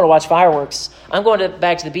 I'm going to watch fireworks. I'm going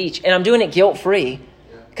back to the beach, and I'm doing it guilt-free.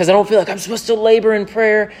 Because I don't feel like I'm supposed to labor in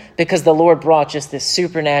prayer, because the Lord brought just this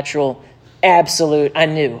supernatural, absolute,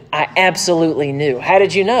 I absolutely knew. How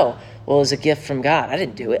did you know? Well, it was a gift from God. I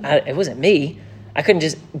didn't do it. It wasn't me. I couldn't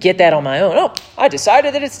just get that on my own. Oh, I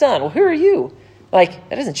decided that it's done. Well, who are you? Like,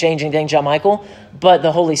 that doesn't change anything, John Michael. But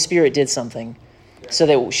the Holy Spirit did something so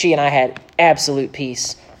that she and I had absolute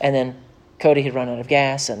peace. And then Cody had run out of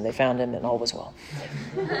gas, and they found him, and all was well.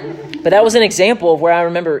 But that was an example of where I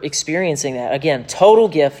remember experiencing that. Again, total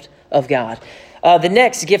gift of God. The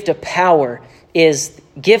next gift of power is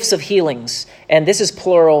gifts of healings. And this is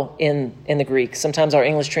plural in the Greek. Sometimes our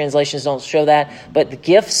English translations don't show that. But the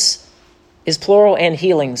gifts is plural and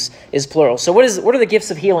healings is plural. So what are the gifts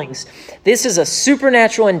of healings? This is a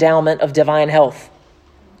supernatural endowment of divine health.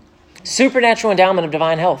 Supernatural endowment of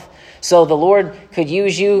divine health. So the Lord could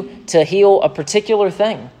use you to heal a particular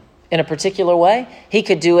thing in a particular way. He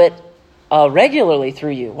could do it regularly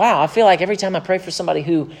through you. Wow, I feel like every time I pray for somebody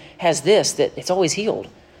who has this, that it's always healed.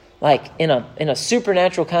 Like in a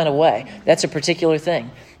supernatural kind of way. That's a particular thing.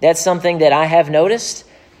 That's something that I have noticed.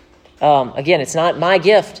 Again, it's not my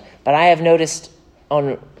gift, but I have noticed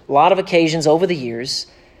on a lot of occasions over the years,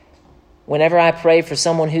 whenever I pray for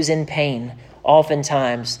someone who's in pain,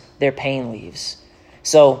 oftentimes their pain leaves.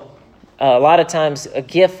 So a lot of times a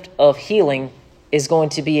gift of healing is going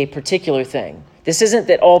to be a particular thing. This isn't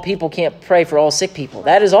that all people can't pray for all sick people.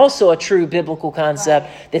 That is also a true biblical concept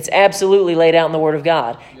that's absolutely laid out in the Word of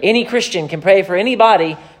God. Any Christian can pray for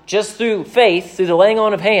anybody just through faith, through the laying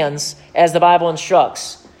on of hands, as the Bible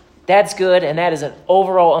instructs. That's good, and that is an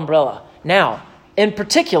overall umbrella. Now, in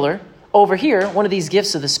particular, over here, one of these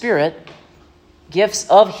gifts of the Spirit, gifts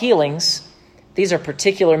of healings, these are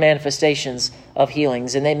particular manifestations of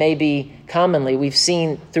healings, and they may be commonly, we've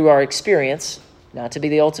seen through our experience, not to be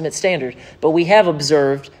the ultimate standard, but we have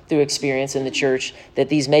observed through experience in the church that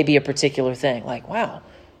these may be a particular thing. Like, wow,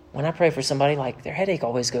 when I pray for somebody, like, their headache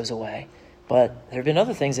always goes away. But there have been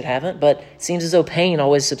other things that haven't, but it seems as though pain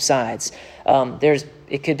always subsides.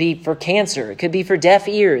 It could be for cancer. It could be for deaf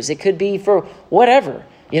ears. It could be for whatever,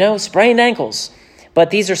 sprained ankles. But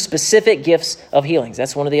these are specific gifts of healings.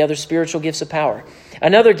 That's one of the other spiritual gifts of power.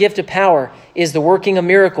 Another gift of power is the working of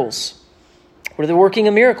miracles. What are the working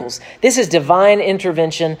of miracles? This is divine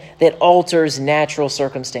intervention that alters natural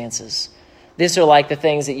circumstances. These are like the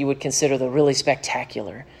things that you would consider the really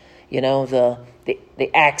spectacular.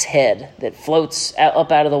 The axe head that floats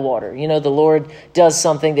up out of the water. The Lord does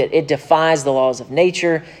something that it defies the laws of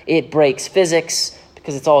nature. It breaks physics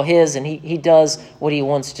because it's all His, and He does what He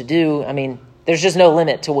wants to do. I mean, there's just no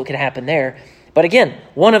limit to what can happen there. But again,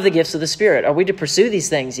 one of the gifts of the Spirit. Are we to pursue these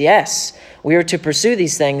things? Yes. We are to pursue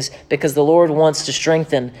these things because the Lord wants to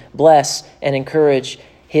strengthen, bless, and encourage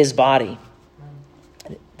His body,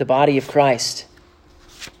 the body of Christ.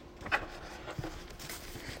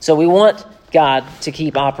 So we want God to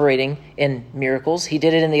keep operating in miracles. He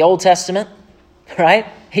did it in the Old Testament, right?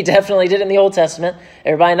 He definitely did it in the Old Testament.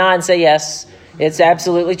 Everybody nod and say yes. It's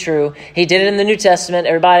absolutely true. He did it in the New Testament.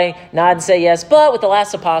 Everybody nod and say yes. But with the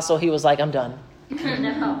last apostle, he was like, I'm done.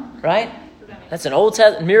 No. Right? That's an Old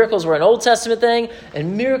Testament. Miracles were an Old Testament thing,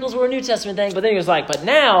 and miracles were a New Testament thing. But then he was like, but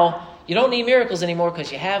now you don't need miracles anymore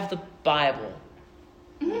because you have the Bible.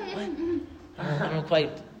 What? I don't quite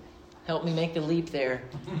help me make the leap there,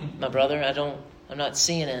 my brother. I'm not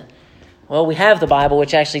seeing it. Well, we have the Bible,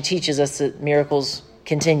 which actually teaches us that miracles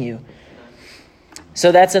continue.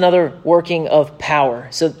 So that's another working of power.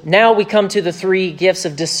 So now we come to the three gifts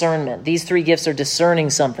of discernment. These three gifts are discerning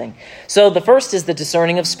something. So the first is the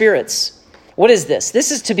discerning of spirits. What is this?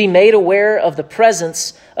 This is to be made aware of the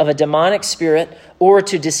presence of a demonic spirit or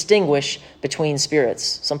to distinguish between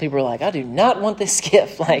spirits. Some people are like, I do not want this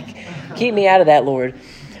gift. Like, keep me out of that, Lord.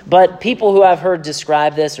 But people who I've heard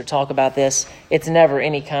describe this or talk about this, it's never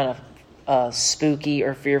any kind of spooky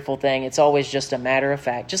or fearful thing. It's always just a matter of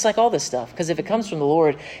fact, just like all this stuff. Because if it comes from the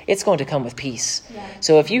Lord, it's going to come with peace. Yeah.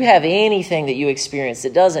 So if you have anything that you experience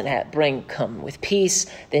that doesn't come with peace,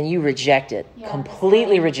 then you reject it,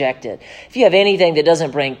 completely reject it. If you have anything that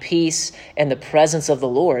doesn't bring peace and the presence of the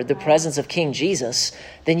Lord, the presence of King Jesus,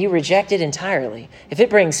 then you reject it entirely. If it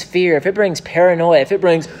brings fear, if it brings paranoia, if it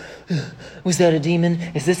brings, was that a demon?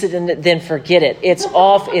 Is this it? Then forget it. It's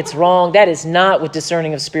off. It's wrong. That is not what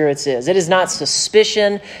discerning of spirits is. It is not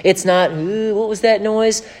suspicion. It's not, what was that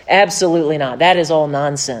noise? Absolutely not. That is all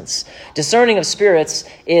nonsense. Discerning of spirits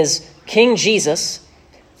is King Jesus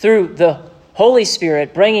through the Holy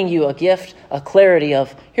Spirit bringing you a gift, a clarity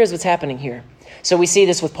of, here's what's happening here. So we see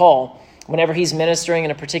this with Paul. Whenever he's ministering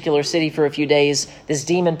in a particular city for a few days, this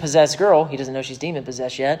demon-possessed girl, he doesn't know she's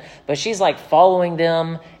demon-possessed yet, but she's like following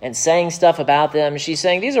them and saying stuff about them. She's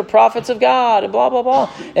saying, these are prophets of God and blah, blah, blah.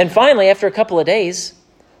 And finally, after a couple of days,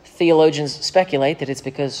 theologians speculate that it's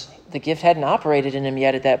because the gift hadn't operated in him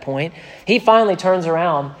yet at that point. He finally turns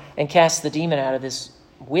around and casts the demon out of this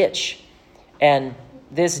witch. And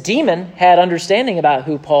this demon had understanding about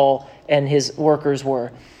who Paul and his workers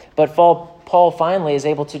were. But Paul finally is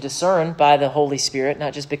able to discern by the Holy Spirit,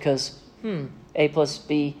 not just because, A plus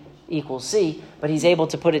B equals C, but he's able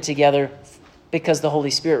to put it together because the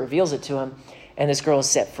Holy Spirit reveals it to him, and this girl is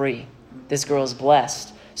set free. This girl is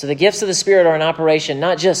blessed. So the gifts of the Spirit are in operation,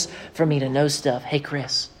 not just for me to know stuff. Hey,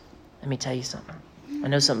 Chris, let me tell you something. I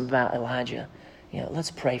know something about Elijah.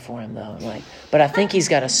 Let's pray for him, though. But I think he's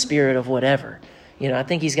got a spirit of whatever. I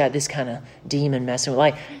think he's got this kind of demon messing with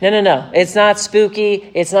life. No. It's not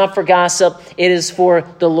spooky. It's not for gossip. It is for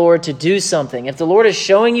the Lord to do something. If the Lord is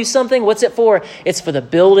showing you something, what's it for? It's for the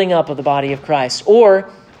building up of the body of Christ.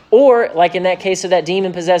 Or like in that case of that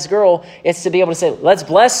demon-possessed girl, it's to be able to say, let's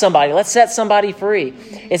bless somebody. Let's set somebody free.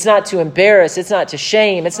 It's not to embarrass. It's not to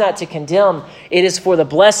shame. It's not to condemn. It is for the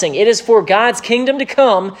blessing. It is for God's kingdom to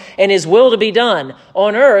come and his will to be done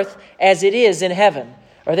on earth as it is in heaven.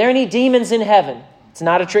 Are there any demons in heaven? It's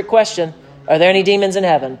not a trick question. Are there any demons in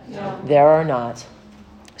heaven? No. There are not.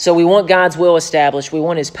 So we want God's will established. We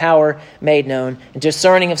want his power made known. And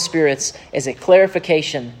discerning of spirits is a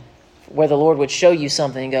clarification where the Lord would show you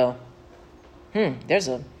something and go, there's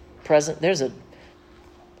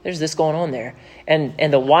this going on there.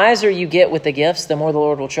 And the wiser you get with the gifts, the more the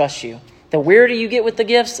Lord will trust you. The weirder you get with the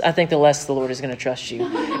gifts, I think the less the Lord is going to trust you.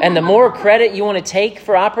 And the more credit you want to take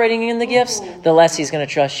for operating in the gifts, the less he's going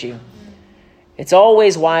to trust you. It's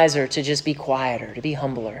always wiser to just be quieter, to be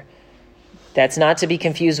humbler. That's not to be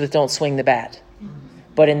confused with don't swing the bat.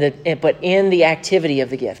 But in the activity of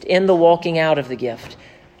the gift, in the walking out of the gift,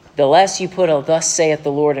 the less you put a thus saith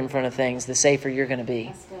the Lord in front of things, the safer you're going to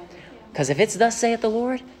be. Because if it's thus saith the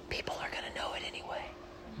Lord, people are going to know it anyway.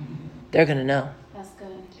 They're going to know. That's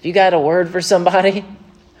good. If you got a word for somebody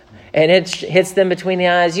and it hits them between the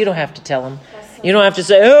eyes, you don't have to tell them. You don't have to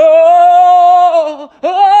say,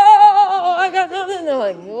 I got nothing. They're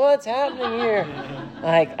like, what's happening here?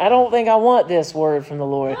 Like, I don't think I want this word from the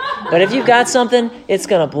Lord. But if you've got something, it's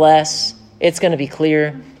going to bless. It's going to be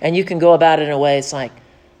clear. And you can go about it in a way, it's like,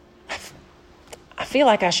 I feel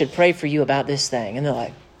like I should pray for you about this thing. And they're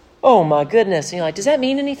like, oh my goodness. And you're like, does that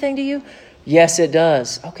mean anything to you? Yes, it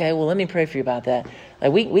does. Okay, well, let me pray for you about that.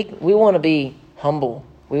 Like we want to be humble.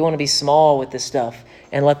 We want to be small with this stuff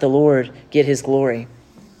and let the Lord get his glory.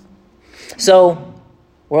 So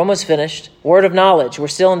we're almost finished. Word of knowledge. We're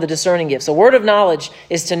still in the discerning gift. So word of knowledge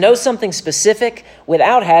is to know something specific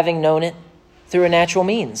without having known it through a natural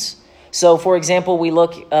means. So, for example, we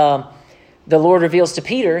look, the Lord reveals to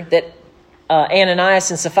Peter that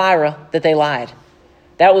Ananias and Sapphira, that they lied.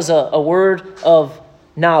 That was a word of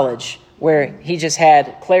knowledge where he just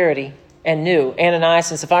had clarity and knew.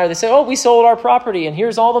 Ananias and Sapphira, they said, we sold our property and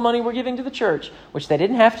here's all the money we're giving to the church, which they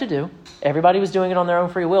didn't have to do. Everybody was doing it on their own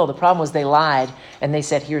free will. The problem was they lied and they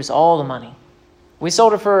said, here's all the money. We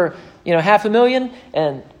sold it for, $500,000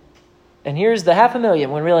 and here's the $500,000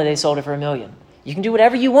 when really they sold it for $1 million. You can do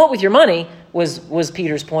whatever you want with your money was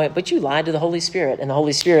Peter's point, but you lied to the Holy Spirit, and the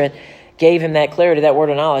Holy Spirit gave him that clarity, that word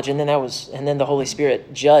of knowledge, and then the Holy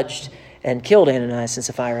Spirit judged and killed Ananias and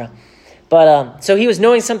Sapphira. But so he was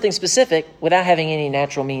knowing something specific without having any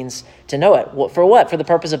natural means to know it. For what? For the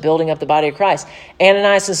purpose of building up the body of Christ.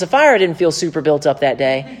 Ananias and Sapphira didn't feel super built up that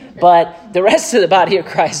day, but the rest of the body of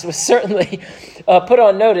Christ was certainly put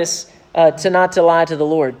on notice to not to lie to the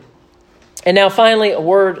Lord. And now finally, the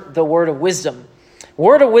word of wisdom.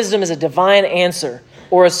 Word of wisdom is a divine answer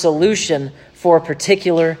or a solution for a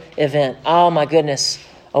particular event. Oh my goodness.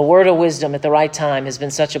 A word of wisdom at the right time has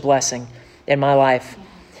been such a blessing in my life.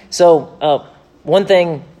 So one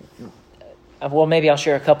thing, well, maybe I'll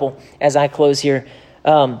share a couple as I close here.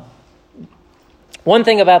 One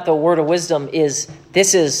thing about the word of wisdom is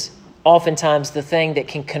this is oftentimes the thing that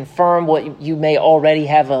can confirm what you may already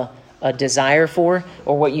have a desire for,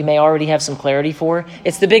 or what you may already have some clarity for.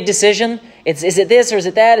 It's the big decision. Is it this or is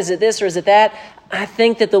it that? Is it this or is it that? I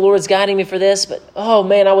think that the Lord's guiding me for this, but oh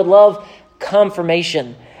man, I would love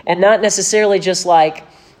confirmation. And not necessarily just like,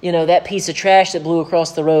 that piece of trash that blew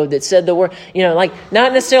across the road that said the word, like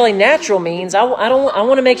not necessarily natural means. I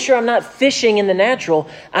want to make sure I'm not fishing in the natural.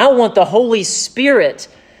 I want the Holy Spirit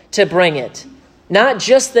to bring it. Not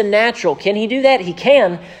just the natural. Can he do that? He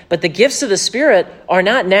can. But the gifts of the Spirit are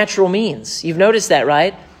not natural means. You've noticed that,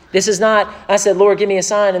 right? This is not, I said, Lord, give me a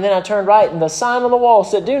sign. And then I turned right and the sign on the wall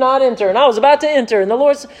said, do not enter. And I was about to enter. And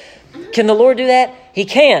can the Lord do that? He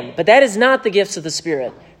can. But that is not the gifts of the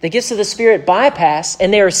Spirit. The gifts of the Spirit bypass,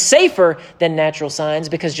 and they are safer than natural signs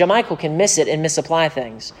because Jamichael can miss it and misapply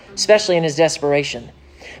things, especially in his desperation.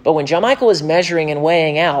 But when Jamichael was measuring and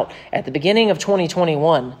weighing out at the beginning of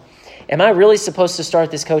 2021, am I really supposed to start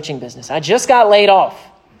this coaching business? I just got laid off.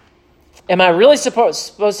 Am I really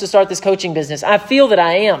supposed to start this coaching business? I feel that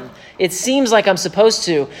I am. It seems like I'm supposed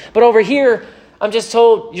to. But over here, I'm just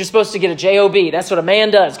told you're supposed to get a job. That's what a man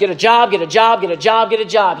does. Get a job, get a job, get a job, get a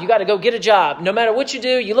job. You got to go get a job. No matter what you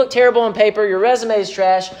do, you look terrible on paper. Your resume is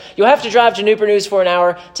trash. You'll have to drive to Newport News for an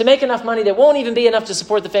hour to make enough money that won't even be enough to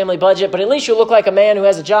support the family budget. But at least you'll look like a man who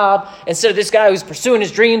has a job instead of this guy who's pursuing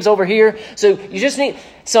his dreams over here. So you just need...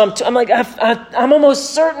 So I'm like, I'm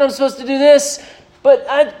almost certain I'm supposed to do this.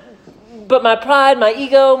 But my pride, my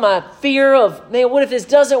ego, my fear of, man, what if this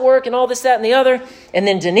doesn't work and all this, that, and the other? And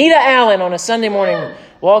then Danita Allen on a Sunday morning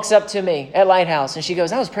walks up to me at Lighthouse and she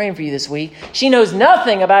goes, I was praying for you this week. She knows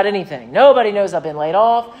nothing about anything. Nobody knows I've been laid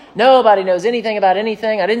off. Nobody knows anything about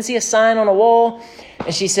anything. I didn't see a sign on a wall.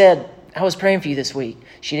 And she said, I was praying for you this week.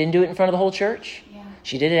 She didn't do it in front of the whole church. Yeah.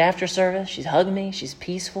 She did it after service. She's hugged me. She's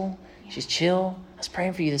peaceful. Yeah. She's chill. I was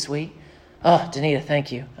praying for you this week. Oh, Danita,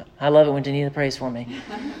 thank you. I love it when Danita prays for me.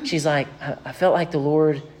 She's like, I felt like the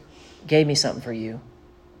Lord gave me something for you.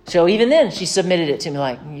 So even then, she submitted it to me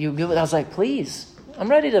like, you good? I was like, please, I'm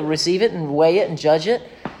ready to receive it and weigh it and judge it.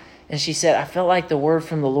 And she said, I felt like the word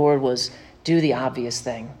from the Lord was do the obvious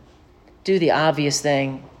thing. Do the obvious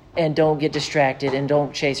thing and don't get distracted and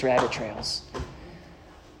don't chase rabbit trails.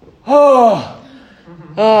 Oh,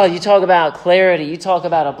 you talk about clarity. You talk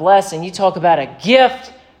about a blessing. You talk about a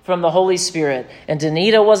gift from the Holy Spirit. And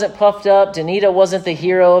Danita wasn't puffed up. Danita wasn't the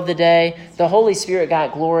hero of the day. The Holy Spirit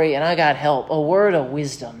got glory and I got help. A word of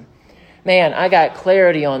wisdom. Man, I got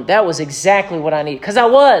clarity on that was exactly what I needed. Because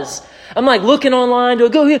I'm like looking online to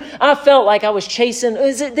go here. I felt like I was chasing,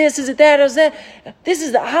 is it this, is it that, is that? This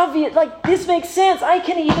is the obvious, like this makes sense. I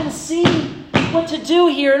can even see what to do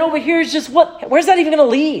here. And over here is just where's that even going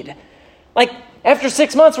to lead? Like after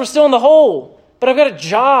 6 months, we're still in the hole. But I've got a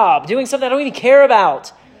job doing something I don't even care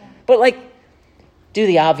about. But do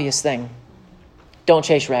the obvious thing. Don't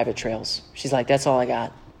chase rabbit trails. She's like, that's all I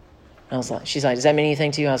got. I was like, she's like, does that mean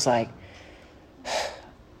anything to you? I was like,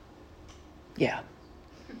 yeah,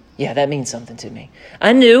 that means something to me.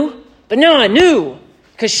 I knew, but no, I knew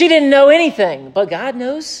because she didn't know anything, but God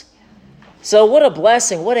knows. So what a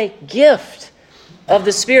blessing, what a gift of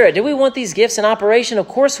the Spirit. Do we want these gifts in operation? Of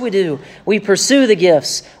course we do. We pursue the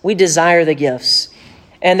gifts. We desire the gifts.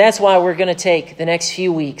 And that's why we're going to take the next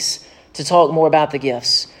few weeks to talk more about the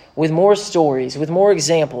gifts with more stories, with more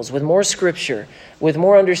examples, with more scripture, with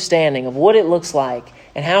more understanding of what it looks like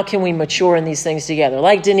and how can we mature in these things together.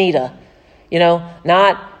 Like Danita,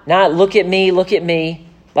 not look at me,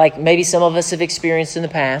 like maybe some of us have experienced in the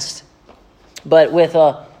past, but with,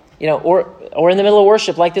 or in the middle of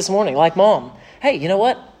worship like this morning, like Mom. Hey, you know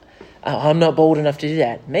what? I'm not bold enough to do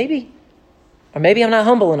that. Maybe. Or maybe I'm not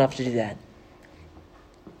humble enough to do that.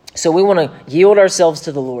 So we want to yield ourselves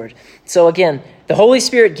to the Lord. So again, the Holy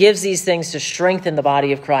Spirit gives these things to strengthen the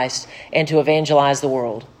body of Christ and to evangelize the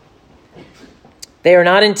world. They are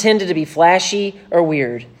not intended to be flashy or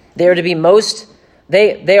weird. They are to be memorable.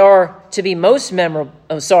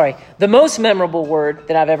 The most memorable word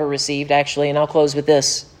that I've ever received, actually, and I'll close with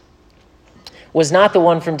this, was not the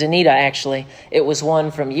one from Danita, actually. It was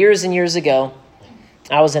one from years and years ago.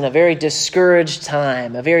 I was in a very discouraged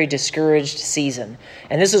time, a very discouraged season.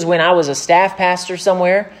 And this was when I was a staff pastor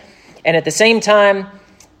somewhere. And at the same time,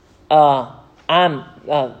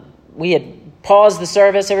 we had paused the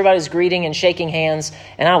service. Everybody's greeting and shaking hands.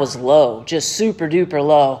 And I was low, just super duper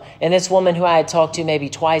low. And this woman who I had talked to maybe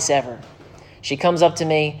twice ever, She comes up to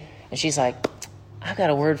me and she's like, I've got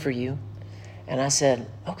a word for you. And I said,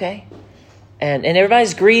 okay. And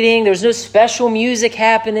everybody's greeting. There was no special music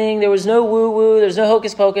happening. There was no woo-woo. There was no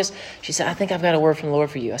hocus pocus. She said, I think I've got a word from the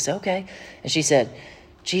Lord for you. I said, okay. And she said,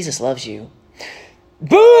 Jesus loves you.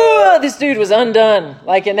 Boo! This dude was undone.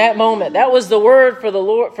 Like in that moment. That was the word from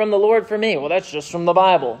the Lord for me. Well, that's just from the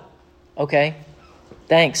Bible. Okay.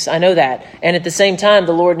 Thanks. I know that. And at the same time,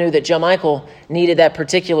 the Lord knew that Joe Michael needed that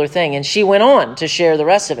particular thing. And she went on to share the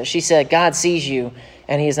rest of it. She said, God sees you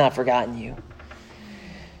and he has not forgotten you.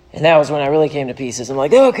 And that was when I really came to pieces. I'm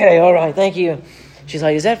like, okay, all right, thank you. She's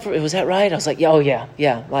like, was that right? I was like, yeah, oh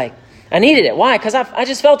yeah. Like, I needed it. Why? Because I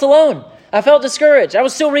just felt alone. I felt discouraged. I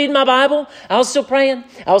was still reading my Bible. I was still praying.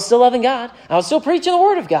 I was still loving God. I was still preaching the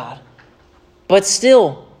Word of God. But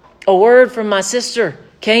still, a word from my sister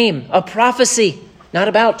came, a prophecy. Not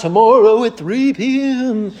about tomorrow at 3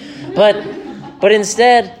 p.m. But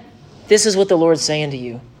instead, this is what the Lord's saying to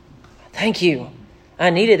you. Thank you. I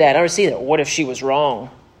needed that. I received it. What if she was wrong?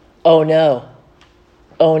 Oh no.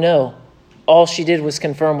 All she did was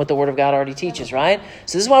confirm what the Word of God already teaches, right?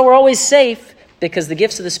 So this is why we're always safe, because the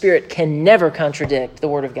gifts of the Spirit can never contradict the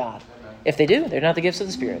Word of God. If they do, they're not the gifts of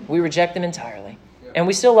the Spirit. We reject them entirely. And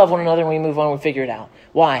we still love one another and we move on and figure it out.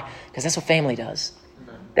 Why? Because that's what family does.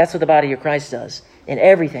 That's what the body of Christ does. And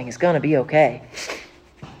everything is going to be okay.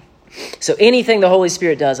 So anything the Holy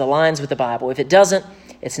Spirit does aligns with the Bible. If it doesn't,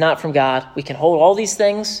 it's not from God. We can hold all these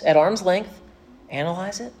things at arm's length,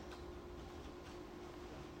 analyze it,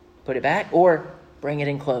 put it back, or bring it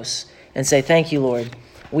in close and say, thank you, Lord.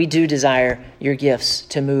 We do desire your gifts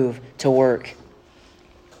to move, to work.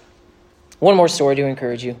 One more story to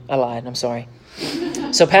encourage you. I lied. I'm sorry.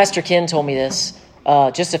 So Pastor Ken told me this.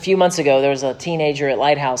 Just a few months ago, there was a teenager at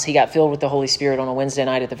Lighthouse. He got filled with the Holy Spirit on a Wednesday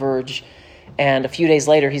night at the Verge. And a few days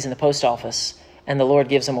later, he's in the post office. And the Lord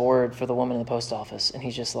gives him a word for the woman in the post office. And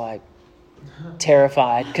he's just like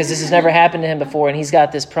terrified because this has never happened to him before. And he's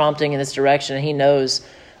got this prompting in this direction. And he knows,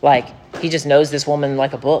 he just knows this woman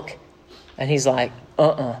like a book. And he's like,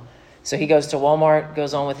 So he goes to Walmart,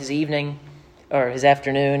 goes on with his evening or his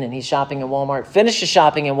afternoon. And he's shopping in Walmart, finishes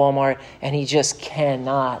shopping in Walmart. And he just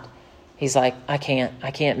cannot. He's like, I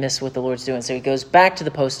can't miss what the Lord's doing. So he goes back to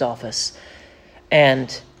the post office,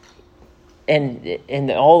 and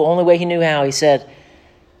the only way he knew how, he said,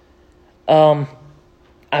 I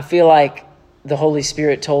feel like the Holy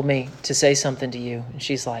Spirit told me to say something to you. And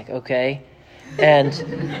she's like, okay. And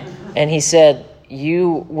he said,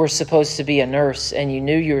 you were supposed to be a nurse, and you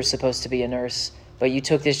knew you were supposed to be a nurse, but you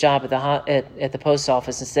took this job at the post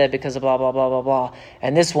office instead because of blah, blah, blah, blah, blah.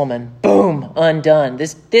 And this woman, boom, undone.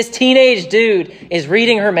 This teenage dude is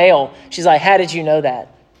reading her mail. She's like, how did you know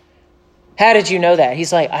that? How did you know that?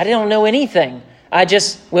 He's like, I don't know anything.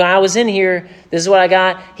 When I was in here, this is what I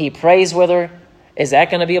got. He prays with her. Is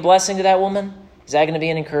that going to be a blessing to that woman? Is that going to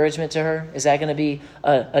be an encouragement to her? Is that going to be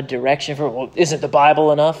a direction for her? Well, isn't the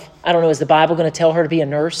Bible enough? I don't know. Is the Bible going to tell her to be a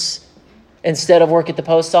nurse instead of work at the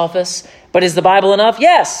post office? But is the Bible enough?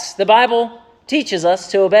 Yes, the Bible teaches us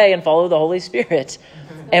to obey and follow the Holy Spirit.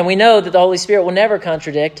 And we know that the Holy Spirit will never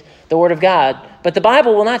contradict the Word of God. But the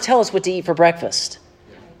Bible will not tell us what to eat for breakfast.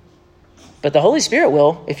 But the Holy Spirit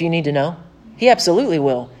will, if you need to know. He absolutely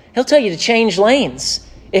will. He'll tell you to change lanes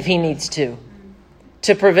if he needs to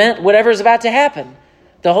prevent whatever is about to happen.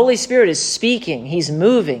 The Holy Spirit is speaking. He's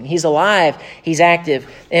moving. He's alive. He's active.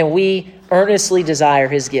 And we earnestly desire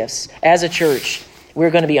his gifts. As a church, we're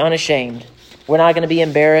going to be unashamed. We're not going to be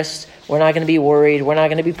embarrassed. We're not going to be worried. We're not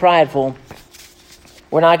going to be prideful.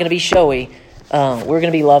 We're not going to be showy. We're going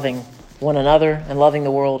to be loving one another and loving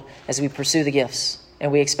the world as we pursue the gifts.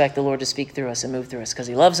 And we expect the Lord to speak through us and move through us because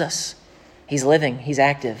he loves us. He's living. He's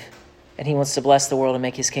active. And he wants to bless the world and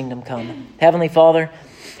make his kingdom come. Heavenly Father,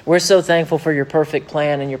 we're so thankful for your perfect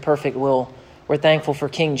plan and your perfect will. We're thankful for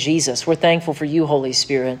King Jesus. We're thankful for you, Holy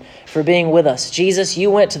Spirit, for being with us. Jesus, you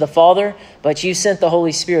went to the Father, but you sent the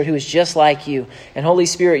Holy Spirit who is just like you. And Holy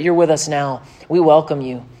Spirit, you're with us now. We welcome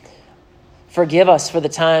you. Forgive us for the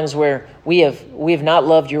times where we have not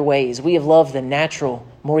loved your ways. We have loved the natural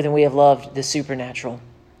more than we have loved the supernatural.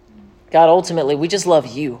 God, ultimately, we just love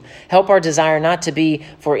you. Help our desire not to be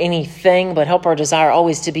for anything, but help our desire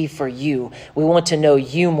always to be for you. We want to know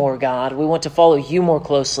you more, God. We want to follow you more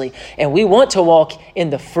closely. And we want to walk in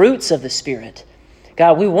the fruits of the Spirit.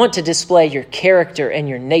 God, we want to display your character and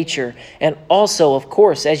your nature. And also, of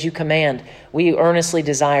course, as you command, we earnestly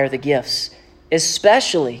desire the gifts.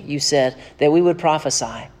 Especially, you said, that we would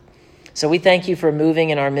prophesy. So we thank you for moving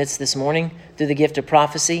in our midst this morning through the gift of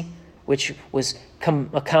prophecy, which was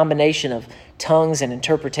a combination of tongues and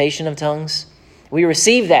interpretation of tongues. We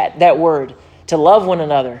receive that word to love one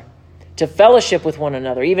another, to fellowship with one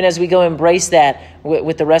another, even as we go embrace that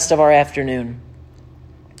with the rest of our afternoon.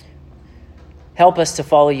 Help us to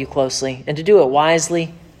follow you closely and to do it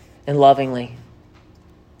wisely and lovingly.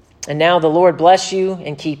 And now the Lord bless you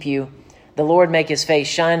and keep you. The Lord make his face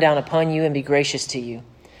shine down upon you and be gracious to you.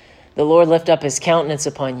 The Lord lift up his countenance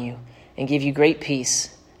upon you and give you great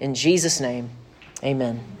peace. In Jesus' name,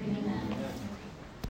 amen.